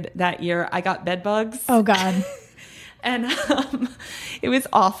people did that year, I got bed bugs. Oh, God. And it was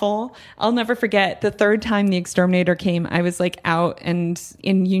awful. I'll never forget the third time The Exterminator came. I was like out and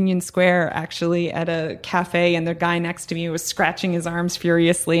in Union Square, actually, at a cafe, and the guy next to me was scratching his arms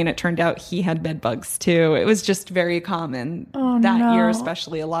furiously, and it turned out he had bed bugs too. It was just very common that year,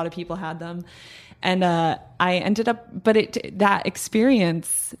 especially. A lot of people had them. And I ended up, that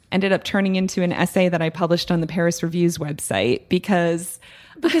experience ended up turning into an essay that I published on the Paris Review's website because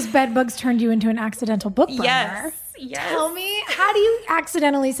bed bugs turned you into an accidental book burner. Yes. Tell me, how do you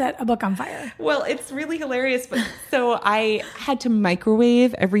accidentally set a book on fire? Well, it's really hilarious. But so I had to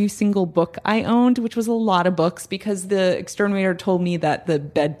microwave every single book I owned, which was a lot of books, because the Exterminator told me that the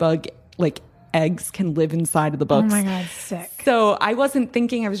bed bug, eggs can live inside of the books. Oh my God, sick. So I wasn't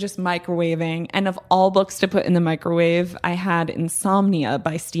thinking, I was just microwaving. And of all books to put in the microwave, I had Insomnia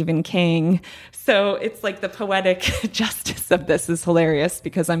by Stephen King. So it's like the poetic justice of this is hilarious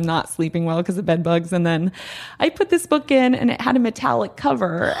because I'm not sleeping well because of bed bugs. And then I put this book in and it had a metallic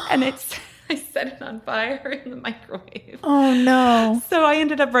cover and I set it on fire in the microwave. Oh, no. So I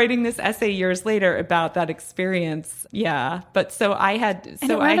ended up writing this essay years later about that experience. Yeah. But so I had...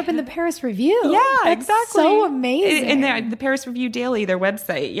 And it wound up in the Paris Review. Yeah, That's exactly. so amazing. In the Paris Review Daily, their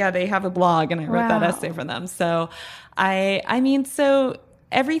website. Yeah, they have a blog and I wrote that essay for them. So so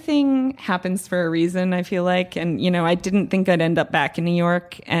everything happens for a reason, I feel like. And, I didn't think I'd end up back in New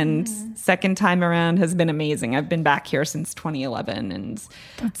York. And second time around has been amazing. I've been back here since 2011. And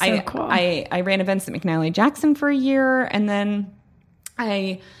that's so cool. I ran events at McNally Jackson for a year. And then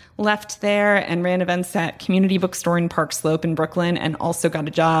I left there and ran events at Community Bookstore in Park Slope in Brooklyn, and also got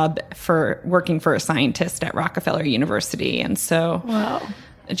a job for working for a scientist at Rockefeller University. And so... Wow.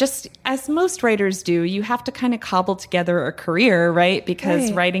 Just as most writers do, you have to kind of cobble together a career, right?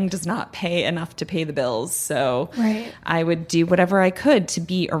 Because writing does not pay enough to pay the bills. So I would do whatever I could to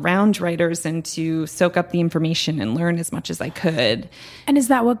be around writers and to soak up the information and learn as much as I could. And is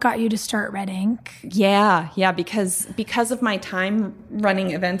that what got you to start Red Ink? Yeah, because of my time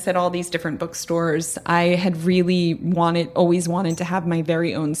running events at all these different bookstores, I had really always wanted to have my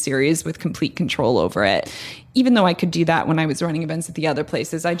very own series with complete control over it. Even though I could do that when I was running events at the other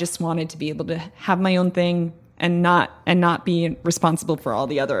places, I just wanted to be able to have my own thing and not be responsible for all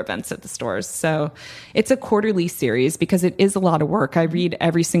the other events at the stores. So it's a quarterly series because it is a lot of work. I read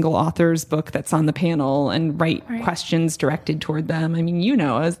every single author's book that's on the panel and write questions directed toward them. I mean, I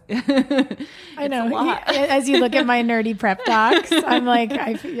know. As you look at my nerdy prep docs, I'm like,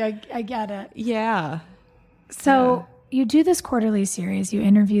 I get it. Yeah. So you do this quarterly series. You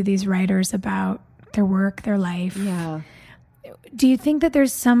interview these writers about their work, their life. Yeah. Do you think that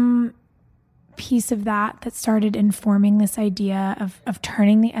there's some piece of that started informing this idea of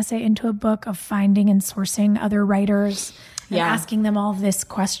turning the essay into a book, of finding and sourcing other writers and asking them all this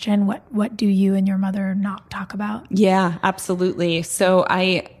question, what do you and your mother not talk about? Yeah, absolutely. So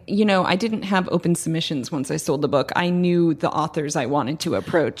I didn't have open submissions once I sold the book. I knew the authors I wanted to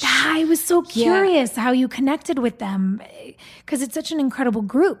approach. I was so curious how you connected with them, because it's such an incredible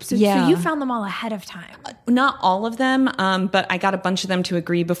group. So you found them all ahead of time. Not all of them, but I got a bunch of them to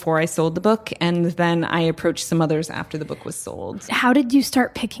agree before I sold the book, and then I approached some others after the book was sold. How did you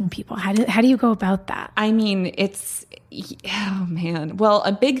start picking people? How do you go about that? I mean, oh man. Well,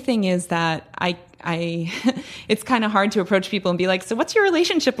 a big thing is that I it's kind of hard to approach people and be like, so what's your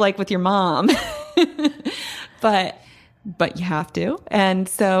relationship like with your mom? But you have to. And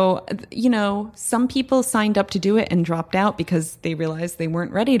so, some people signed up to do it and dropped out because they realized they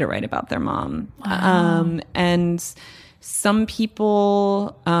weren't ready to write about their mom. Wow. And some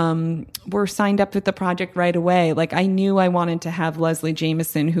people were signed up with the project right away. Like, I knew I wanted to have Leslie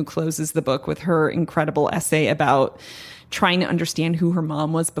Jamison, who closes the book with her incredible essay about trying to understand who her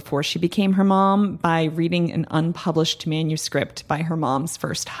mom was before she became her mom, by reading an unpublished manuscript by her mom's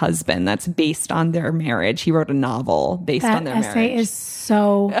first husband that's based on their marriage. He wrote a novel based on their marriage. That essay is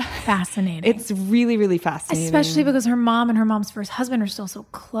so fascinating. It's really, really fascinating. Especially because her mom and her mom's first husband are still so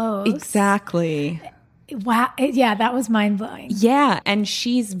close. Exactly. Wow. Yeah, that was mind-blowing. Yeah, and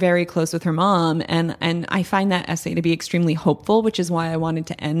she's very close with her mom, and I find that essay to be extremely hopeful, which is why I wanted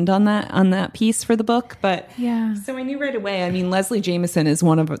to end on that piece for the book. But so I knew right away. I mean, Leslie Jamison is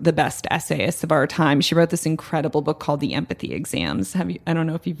one of the best essayists of our time. She wrote this incredible book called The Empathy Exams. I don't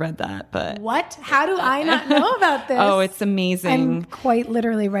know if you've read that, but what? How do I not know about this? Oh, it's amazing. I'm quite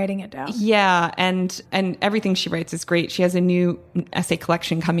literally writing it down. Yeah, and everything she writes is great. She has a new essay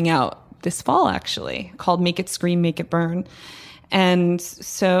collection coming out this fall, actually, called Make It Scream, Make It Burn. And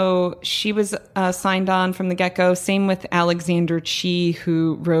so she was signed on from the get-go. Same with Alexander Chee,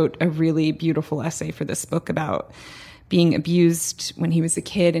 who wrote a really beautiful essay for this book about being abused when he was a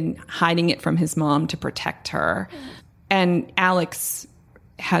kid and hiding it from his mom to protect her. And Alex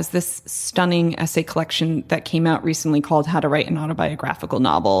has this stunning essay collection that came out recently called How to Write an Autobiographical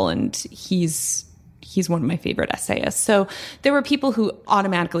Novel, and he's one of my favorite essayists. So there were people who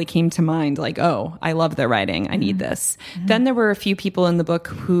automatically came to mind, like, oh, I love their writing. I need this. Mm-hmm. Then there were a few people in the book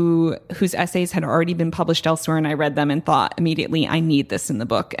whose essays had already been published elsewhere, and I read them and thought immediately, I need this in the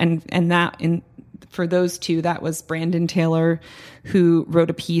book. And for those two, that was Brandon Taylor, who wrote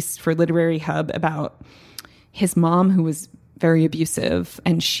a piece for Literary Hub about his mom, who was very abusive,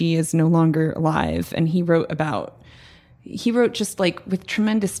 and she is no longer alive. And he wrote just like with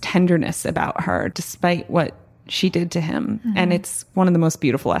tremendous tenderness about her, despite what she did to him. Mm-hmm. And it's one of the most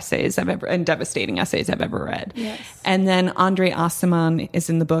beautiful essays and devastating essays I've ever read. Yes. And then Andre Aciman is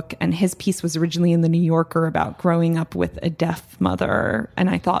in the book, and his piece was originally in the New Yorker about growing up with a deaf mother. And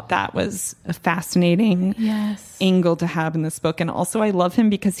I thought that was a fascinating angle to have in this book. And also I love him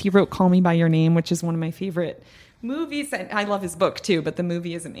because he wrote Call Me By Your Name, which is one of my favorite movies. And I love his book too, but the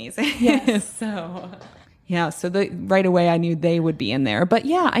movie is amazing. Yes. So right away I knew they would be in there. But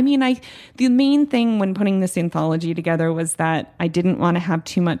yeah, I mean, the main thing when putting this anthology together was that I didn't want to have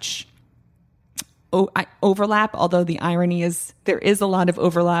too much overlap, although the irony is there is a lot of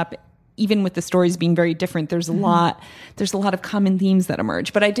overlap. Even with the stories being very different, there's a lot of common themes that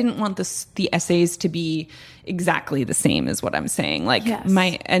emerge. But I didn't want the essays to be exactly the same as what I'm saying. Like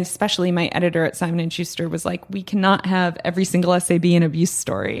and especially my editor at Simon & Schuster was like, we cannot have every single essay be an abuse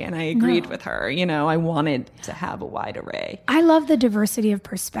story. And I agreed with her. I wanted to have a wide array. I love the diversity of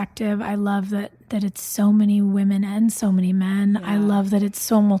perspective. I love that it's so many women and so many men. Yeah. I love that it's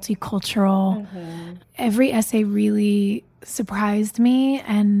so multicultural. Mm-hmm. Every essay really surprised me,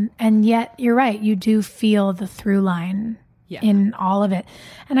 and yet you're right, you do feel the through line in all of it.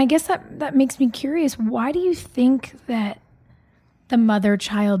 And I guess that makes me curious, why do you think that the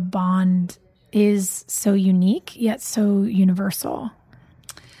mother-child bond is so unique yet so universal?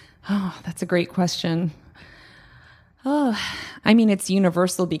 Oh, that's a great question. Oh, I mean, it's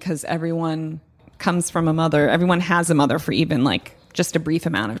universal because everyone comes from a mother. Everyone has a mother for even like just a brief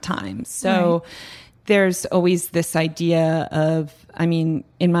amount of time. So there's always this idea of, I mean,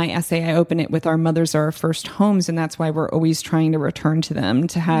 in my essay, I open it with our mothers are our first homes, and that's why we're always trying to return to them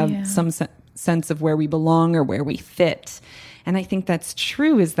to have some sense of where we belong or where we fit. And I think that's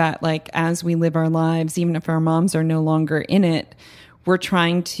true, is that like as we live our lives, even if our moms are no longer in it, we're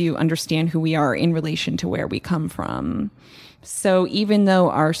trying to understand who we are in relation to where we come from. So even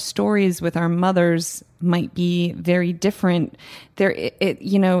though our stories with our mothers might be very different, at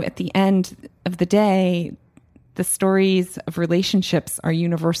the end of the day, the stories of relationships are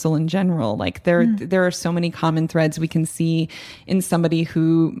universal in general. Like there are so many common threads we can see in somebody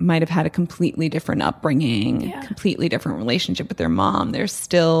who might have had a completely different upbringing, completely different relationship with their mom. That's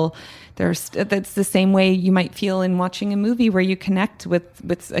the same way you might feel in watching a movie where you connect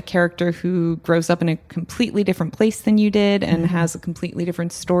with a character who grows up in a completely different place than you did and has a completely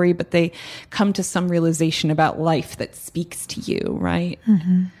different story, but they come to some realization about life that speaks to you, right?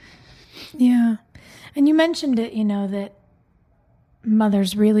 Mm-hmm. Yeah. And you mentioned it, that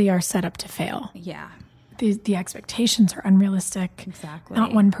mothers really are set up to fail. Yeah. The expectations are unrealistic. Exactly.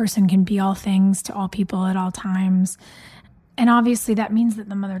 Not one person can be all things to all people at all times. And obviously that means that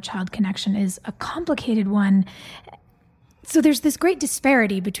the mother-child connection is a complicated one. So there's this great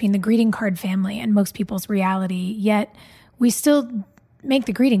disparity between the greeting card family and most people's reality, yet we still make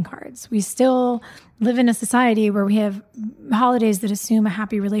the greeting cards. We still live in a society where we have holidays that assume a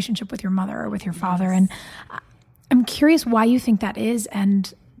happy relationship with your mother or with your father. And I'm curious why you think that is.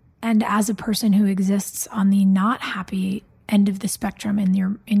 And as a person who exists on the not happy end of the spectrum in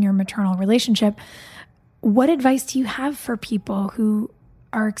your maternal relationship, what advice do you have for people who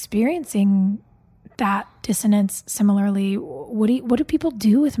are experiencing that dissonance similarly? What do people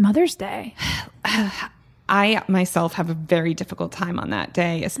do with Mother's Day? I myself have a very difficult time on that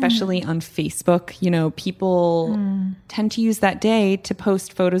day, especially on Facebook. People tend to use that day to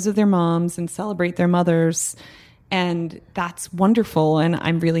post photos of their moms and celebrate their mothers. And that's wonderful. And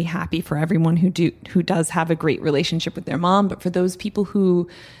I'm really happy for everyone who does have a great relationship with their mom. But for those people who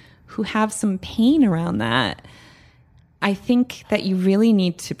have some pain around that, I think that you really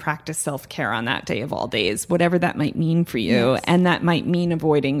need to practice self-care on that day of all days, whatever that might mean for you. Yes. And that might mean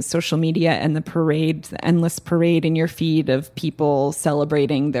avoiding social media and the endless parade in your feed of people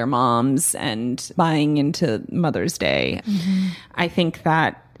celebrating their moms and buying into Mother's Day. Mm-hmm. I think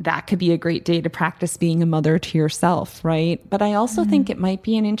that could be a great day to practice being a mother to yourself, right? But I also think it might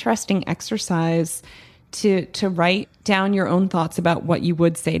be an interesting exercise to write down your own thoughts about what you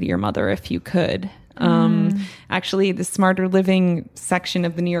would say to your mother if you could. Actually, the Smarter Living section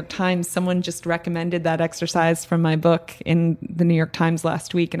of the New York Times, someone just recommended that exercise from my book in the New York Times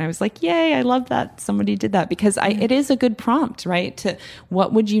last week. And I was like, yay, I love that somebody did that, because it is a good prompt, right? To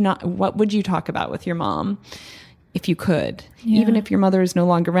what would you talk about with your mom if you could, even if your mother is no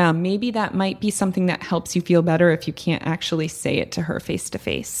longer around? Maybe that might be something that helps you feel better if you can't actually say it to her face to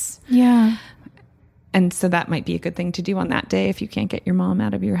face. Yeah. And so that might be a good thing to do on that day if you can't get your mom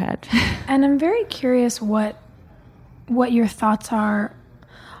out of your head. And I'm very curious what your thoughts are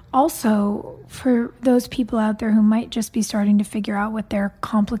also for those people out there who might just be starting to figure out what their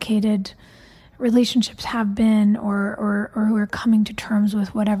complicated relationships have been, or who are coming to terms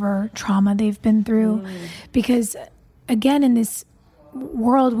with whatever trauma they've been through. Because again, in this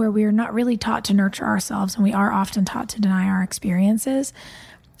world where we are not really taught to nurture ourselves, and we are often taught to deny our experiences,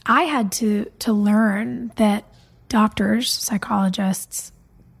 I had to learn that doctors, psychologists,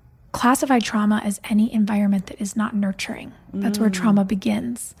 classify trauma as any environment that is not nurturing. That's where trauma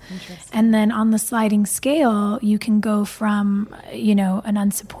begins. And then on the sliding scale, you can go from, an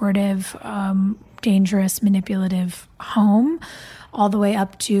unsupportive, dangerous, manipulative home, all the way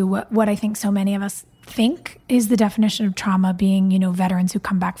up to what I think so many of us think is the definition of trauma, being, veterans who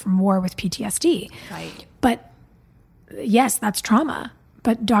come back from war with PTSD. Right. But yes, that's trauma.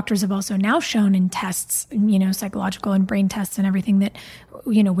 But doctors have also now shown in tests, psychological and brain tests and everything, that,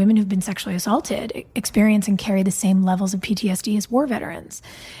 women who've been sexually assaulted experience and carry the same levels of PTSD as war veterans.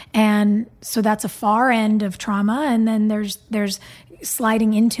 And so that's a far end of trauma. And then there's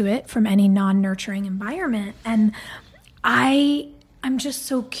sliding into it from any non-nurturing environment. And I'm just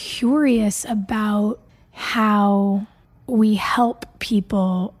so curious about how we help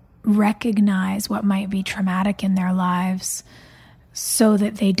people recognize what might be traumatic in their lives so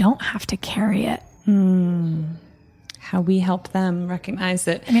that they don't have to carry it. How we help them recognize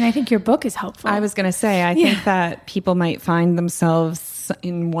it. I mean, I think your book is helpful. I was going to say, I think that people might find themselves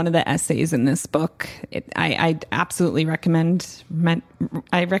in one of the essays in this book. I absolutely recommend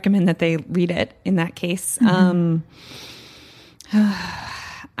that they read it in that case. I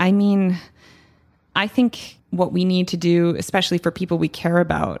mean, I think what we need to do, especially for people we care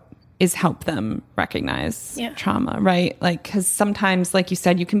about, is help them recognize trauma, right? Like, because sometimes, like you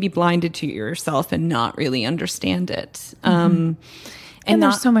said, you can be blinded to yourself and not really understand it. And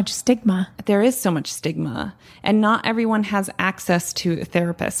there's so much stigma. There is so much stigma. And not everyone has access to a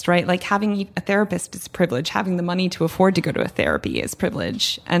therapist, right? Like, having a therapist is privilege. Having the money to afford to go to a therapy is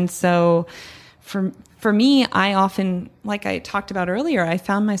privilege. And so for me, I often, like I talked about earlier, I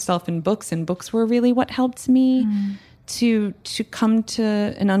found myself in books, and books were really what helped me to come to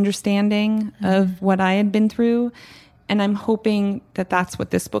an understanding of what I had been through. And I'm hoping that that's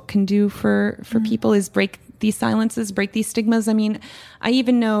what this book can do for people, is break these silences, break these stigmas. I mean, I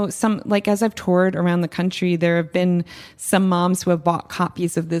even know some, like, as I've toured around the country, there have been some moms who have bought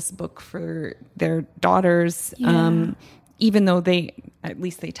copies of this book for their daughters. Even though at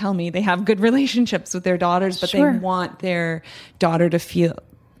least they tell me they have good relationships with their daughters, but they want their daughter to feel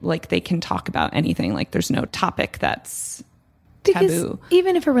like they can talk about anything. Like there's no topic that's taboo.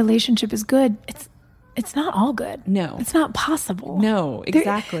 Even if a relationship is good, it's not all good. No. It's not possible. No,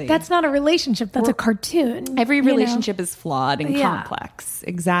 exactly. That's not a relationship. That's a cartoon. Every relationship is flawed and complex.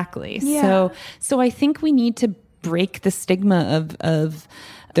 Exactly. Yeah. So I think we need to break the stigma of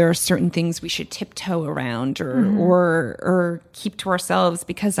there are certain things we should tiptoe around or keep to ourselves,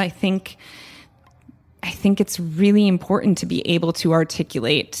 because I think it's really important to be able to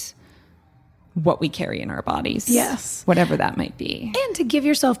articulate what we carry in our bodies. Yes. Whatever that might be. And to give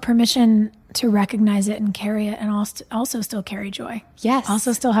yourself permission to recognize it and carry it, and also still carry joy. Yes.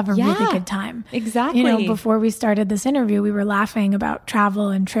 Also still have a really good time. Exactly. You know, before we started this interview, we were laughing about travel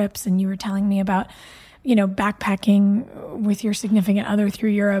and trips, and you were telling me about, you know, backpacking with your significant other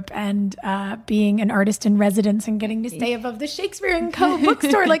through Europe and being an artist in residence and getting to stay above the Shakespeare & Co.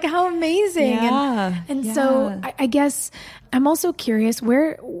 bookstore. Like, how amazing. So I guess I'm also curious,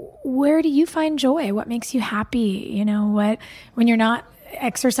 where do you find joy? What makes you happy? You know, when you're not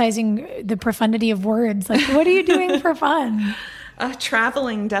exercising the profundity of words, like, what are you doing for fun?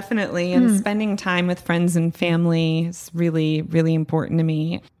 Traveling, definitely, and spending time with friends and family is really, really important to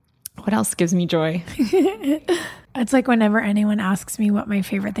me. What else gives me joy? It's like whenever anyone asks me what my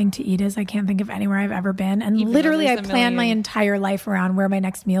favorite thing to eat is, I can't think of anywhere I've ever been. And literally I plan my entire life around where my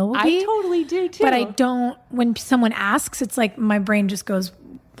next meal will be. I totally do too. But I don't, when someone asks, it's like my brain just goes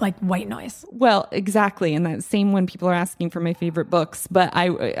like white noise. Well, exactly. And that same when people are asking for my favorite books. But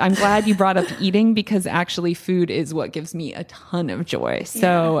I'm glad you brought up eating, because actually food is what gives me a ton of joy.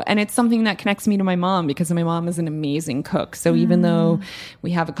 So, and it's something that connects me to my mom, because my mom is an amazing cook. So even though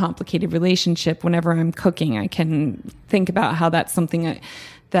we have a complicated relationship, whenever I'm cooking, I can think about how that's something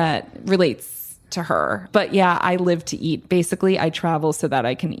that relates to her. But yeah, I live to eat. Basically, I travel so that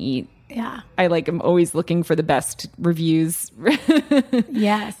I can eat. Yeah. I'm always looking for the best reviews.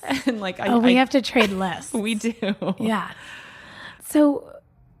 Yes. And we have to trade lists. We do. Yeah. So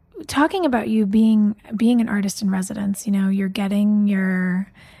talking about you being an artist in residence, you know, you're getting your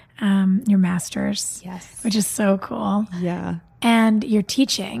master's. Yes. Which is so cool. Yeah. And you're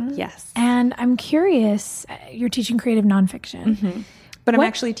teaching. Yes. And I'm curious, you're teaching creative nonfiction. Mm-hmm. But I'm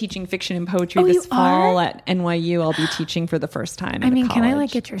actually teaching fiction and poetry this fall at NYU. I'll be teaching for the first time. I mean, can I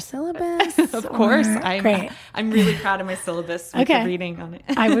get your syllabus? Of course. Great. I'm really proud of my syllabus with the reading on it.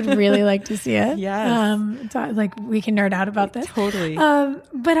 I would really like to see it. Yes. Like we can nerd out about this. Totally.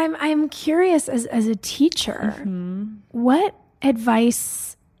 But I'm curious, as a teacher, what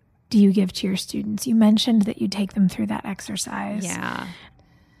advice do you give to your students? You mentioned that you take them through that exercise. Yeah.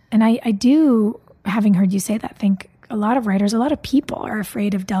 And I do, having heard you say that, think a lot of writers, a lot of people are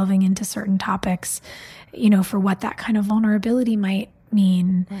afraid of delving into certain topics, you know, for what that kind of vulnerability might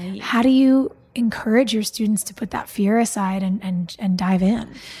mean. Right. How do you encourage your students to put that fear aside and dive in?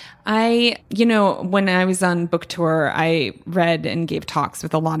 When I was on book tour, I read and gave talks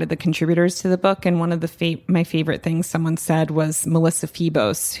with a lot of the contributors to the book. And one of my favorite things someone said was Melissa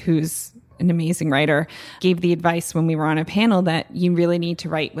Febos, who's an amazing writer, gave the advice when we were on a panel that you really need to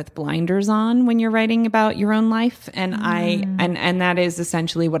write with blinders on when you're writing about your own life. And and that is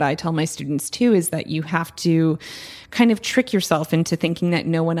essentially what I tell my students too, is that you have to kind of trick yourself into thinking that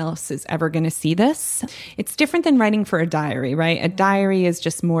no one else is ever going to see this. It's different than writing for a diary, right? A diary is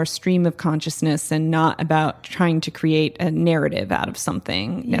just more stream of consciousness and not about trying to create a narrative out of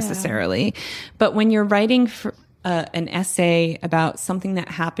something necessarily. But when you're writing for an essay about something that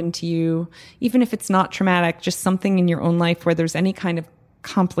happened to you, even if it's not traumatic, just something in your own life where there's any kind of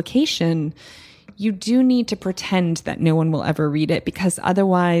complication, you do need to pretend that no one will ever read it, because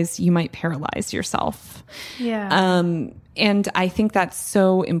otherwise you might paralyze yourself. Yeah. And I think that's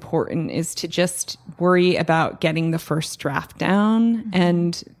so important, is to just worry about getting the first draft down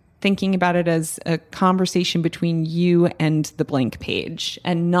and thinking about it as a conversation between you and the blank page,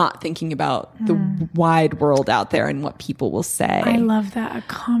 and not thinking about the wide world out there and what people will say. I love that. A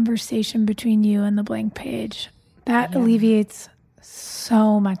conversation between you and the blank page. That alleviates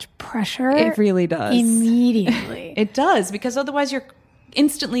so much pressure. It really does. Immediately. It does, because otherwise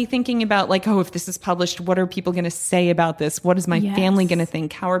instantly thinking about like, oh, if this is published, what are people going to say about this? What is my family going to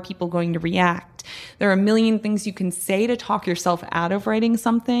think? How are people going to react? There are a million things you can say to talk yourself out of writing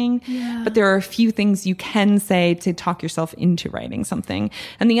something, but there are a few things you can say to talk yourself into writing something.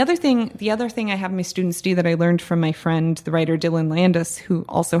 And the other thing I have my students do that I learned from my friend, the writer Dylan Landis, who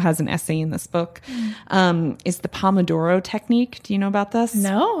also has an essay in this book, is the Pomodoro technique. Do you know about this?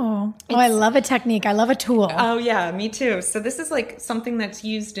 No. I love a technique. I love a tool. Oh yeah, me too. So this is like something that's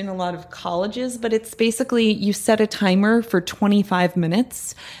used in a lot of colleges, but it's basically you set a timer for 25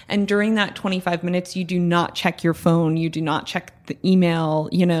 minutes. And during that 25 minutes, you do not check your phone. You do not check the email.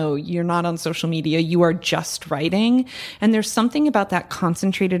 You're not on social media. You are just writing. And there's something about that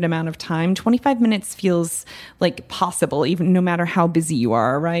concentrated amount of time. 25 minutes feels like possible, even no matter how busy you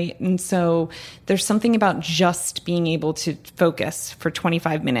are, right? And so there's something about just being able to focus for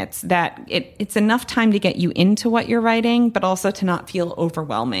 25 minutes that it's enough time to get you into what you're writing, but also to not feel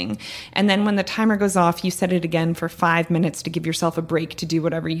overwhelming. And then when the timer goes off, you set it again for 5 minutes to give yourself a break to do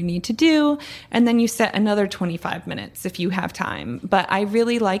whatever you need to do. And then you set another 25 minutes if you have time. But I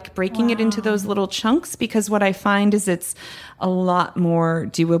really like breaking it into those little chunks, because what I find is it's a lot more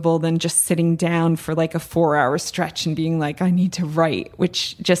doable than just sitting down for like a 4-hour stretch and being like, I need to write,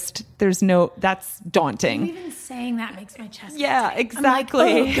 which just, that's daunting. Even saying that makes my chest. Yeah, exactly.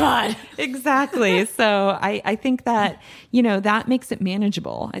 I'm like, oh God. Exactly. So I think that, that makes it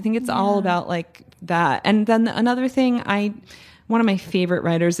manageable. I think it's all about like that. And then another thing one of my favorite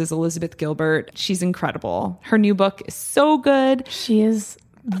writers is Elizabeth Gilbert. She's incredible. Her new book is so good. She is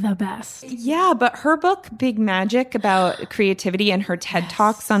the best. Yeah, but her book, Big Magic, about creativity, and her TED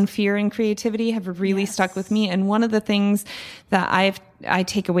Talks on fear and creativity have really stuck with me. And one of the things that I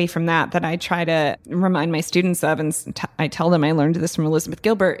take away from that I try to remind my students of, and I tell them I learned this from Elizabeth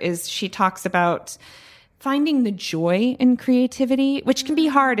Gilbert, is she talks about finding the joy in creativity, which can be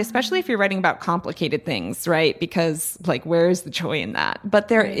hard, especially if you're writing about complicated things, right? Because like, where is the joy in that? But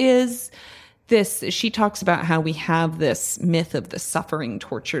there is this, she talks about how we have this myth of the suffering,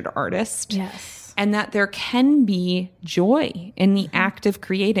 tortured artist. Yes. And that there can be joy in the act of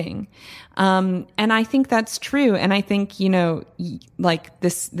creating. And I think that's true. And I think, like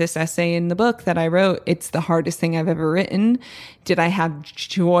this essay in the book that I wrote, it's the hardest thing I've ever written. Did I have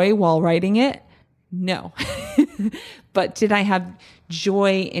joy while writing it? No. But did I have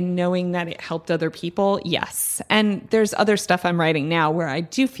joy in knowing that it helped other people? Yes. And there's other stuff I'm writing now where I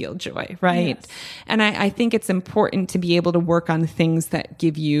do feel joy, right? Yes. And I think it's important to be able to work on things that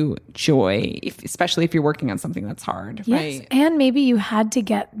give you joy, especially if you're working on something that's hard, right? And maybe you had to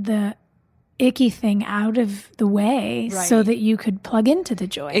get the icky thing out of the way so that you could plug into the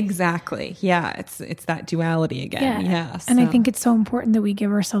joy. Exactly. Yeah. It's that duality again. Yeah. And I think it's so important that we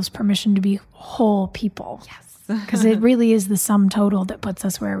give ourselves permission to be whole people. Yes. Because it really is the sum total that puts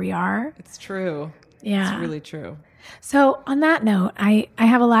us where we are. It's true. Yeah. It's really true. So on that note, I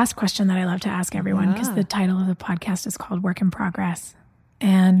have a last question that I love to ask everyone, because the title of the podcast is called Work in Progress.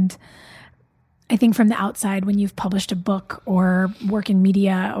 And I think from the outside, when you've published a book or work in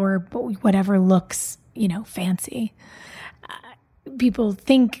media or whatever looks, fancy, people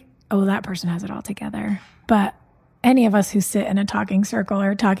think, oh, that person has it all together. But any of us who sit in a talking circle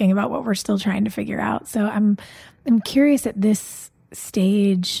are talking about what we're still trying to figure out. So I'm curious at this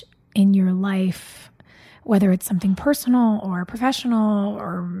stage in your life, whether it's something personal or professional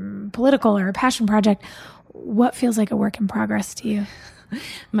or political or a passion project, what feels like a work in progress to you?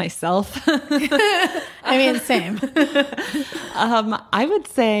 Myself. I mean, same. I would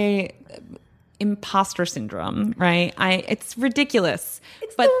say imposter syndrome, right? It's ridiculous.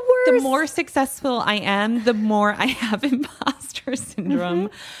 It's but the worst. The more successful I am, the more I have imposter syndrome.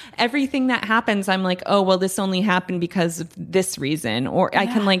 Everything that happens, I'm like, oh, well, this only happened because of this reason. Or I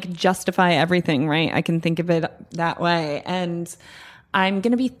can like justify everything, right? I can think of it that way. And I'm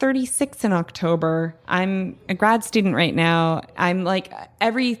going to be 36 in October. I'm a grad student right now. I'm like,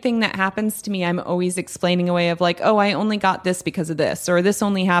 everything that happens to me, I'm always explaining away of like, oh, I only got this because of this, or this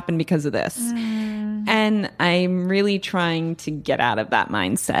only happened because of this. And I'm really trying to get out of that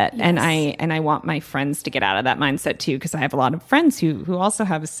mindset. Yes. And I want my friends to get out of that mindset too, because I have a lot of friends who also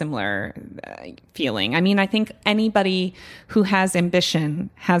have a similar feeling. I mean, I think anybody who has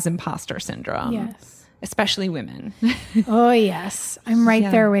ambition has imposter syndrome. Yes. Especially women. Oh, yes. I'm right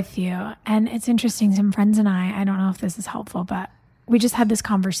there with you. And it's interesting. Some friends and I don't know if this is helpful, but we just had this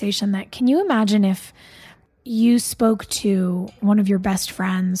conversation that, can you imagine if you spoke to one of your best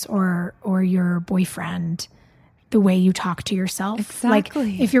friends or your boyfriend the way you talk to yourself?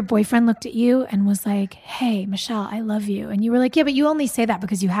 Exactly. Like if your boyfriend looked at you and was like, hey, Michelle, I love you. And you were like, yeah, but you only say that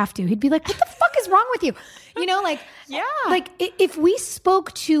because you have to. He'd be like, what the fuck fuck is wrong with you? You know, like, Yeah. like if we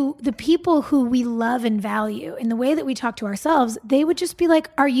spoke to the people who we love and value in the way that we talk to ourselves, they would just be like,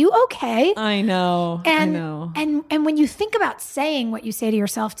 are you okay? I know. And, I know. And when you think about saying what you say to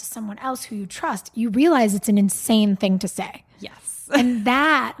yourself to someone else who you trust, you realize it's an insane thing to say. Yes. And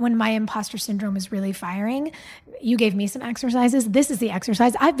that, when my imposter syndrome is really firing, you gave me some exercises. This is the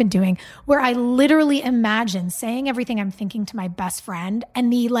exercise I've been doing, where I literally imagine saying everything I'm thinking to my best friend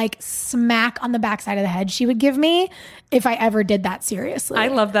and the like smack on the backside of the head she would give me if I ever did that seriously. I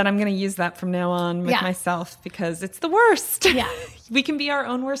love that. I'm going to use that from now on with Yeah. myself because it's the worst. Yeah. We can be our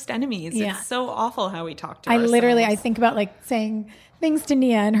own worst enemies. Yeah. It's so awful how we talk to I ourselves. literally, I think about like saying things to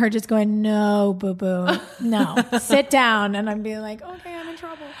Nia and her just going, no, boo-boo, no, sit down. And I'm being like, okay, I'm in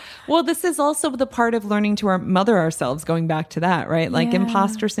trouble. Well, this is also the part of learning to mother ourselves, going back to that, right? Like Yeah.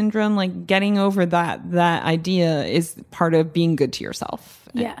 imposter syndrome, like getting over that idea is part of being good to yourself.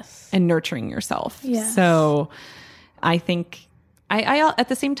 Yes. And nurturing yourself. Yes. So I think I at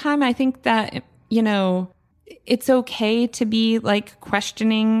the same time, I think that, you know, it's okay to be like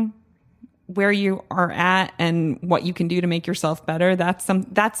questioning where you are at and what you can do to make yourself better.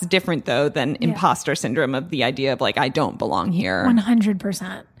 That's different though than imposter syndrome of the idea of like, I don't belong here.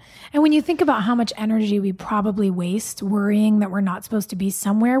 100%. And when you think about how much energy we probably waste worrying that we're not supposed to be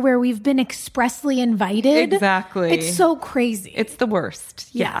somewhere where we've been expressly invited. Exactly. It's so crazy. It's the worst.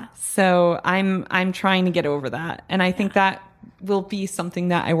 Yeah. So I'm trying to get over that. And I think that will be something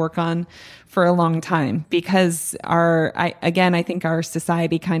that I work on for a long time because I think our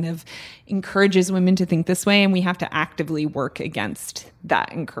society kind of encourages women to think this way and we have to actively work against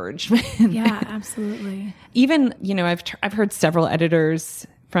that encouragement. Yeah, absolutely. Even, you know, I've heard several editors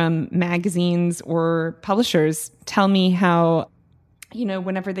from magazines or publishers tell me how, you know,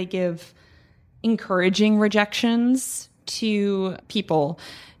 whenever they give encouraging rejections to people,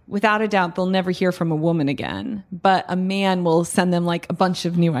 without a doubt, they'll never hear from a woman again, but a man will send them like a bunch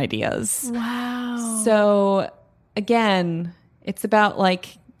of new ideas. Wow. So again, it's about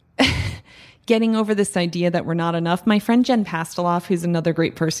like getting over this idea that we're not enough. My friend Jen Pasteloff, who's another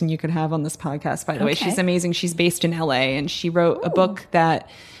great person you could have on this podcast, by the way, she's amazing. She's based in LA and she wrote a book that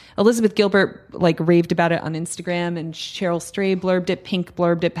Elizabeth Gilbert like raved about it on Instagram and Cheryl Stray blurbed it, Pink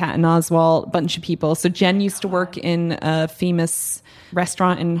blurbed it, Patton Oswalt, a bunch of people. So Jen used to work in a famous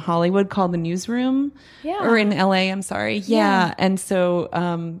restaurant in Hollywood called The Newsroom. Yeah. Or in LA, I'm sorry. Yeah. And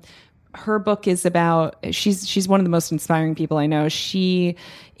so her book is about, she's one of the most inspiring people I know. She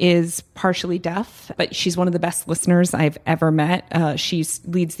is partially deaf, but she's one of the best listeners I've ever met. She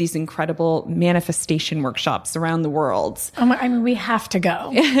leads these incredible manifestation workshops around the world. I mean, we have to go.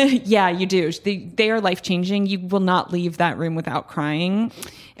 Yeah, you do. They are life-changing. You will not leave that room without crying.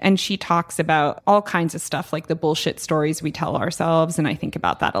 And she talks about all kinds of stuff, like the bullshit stories we tell ourselves. And I think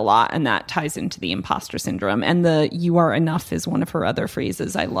about that a lot. And that ties into the imposter syndrome. And the you are enough is one of her other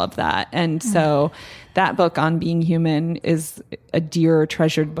phrases. I love that. And so that book on being human is a dear,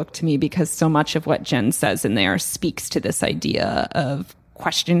 treasured book to me because so much of what Jen says in there speaks to this idea of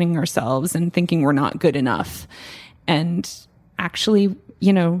questioning ourselves and thinking we're not good enough. And actually,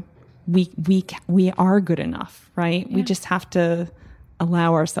 you know, we are good enough, right? Yeah. We just have to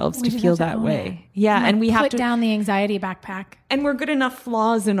allow ourselves to feel that way. Yeah. And we have to put down the anxiety backpack. And we're good enough,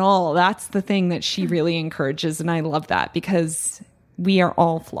 flaws and all. That's the thing that she really encourages. And I love that because we are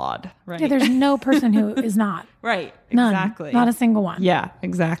all flawed, right? Yeah, there's no person who is not. Right. None. Exactly. Not a single one. Yeah,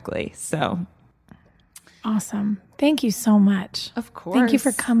 exactly. So awesome. Thank you so much. Of course. Thank you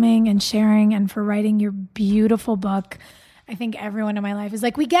for coming and sharing and for writing your beautiful book. I think everyone in my life is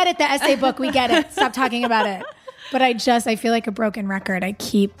like, we get it, the essay book, we get it. Stop talking about it. But I feel like a broken record. I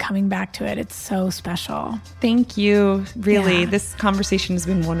keep coming back to it. It's so special. Thank you. Really, Yeah. This conversation has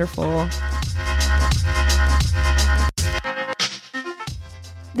been wonderful.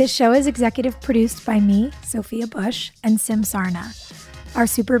 This show is executive produced by me, Sophia Bush, and Sim Sarna. Our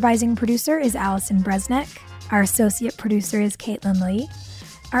supervising producer is Allison Bresnick. Our associate producer is Caitlin Lee.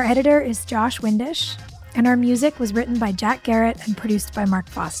 Our editor is Josh Windish. And our music was written by Jack Garrett and produced by Mark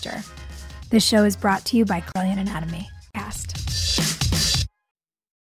Foster. This show is brought to you by Brilliant Anatomy Cast.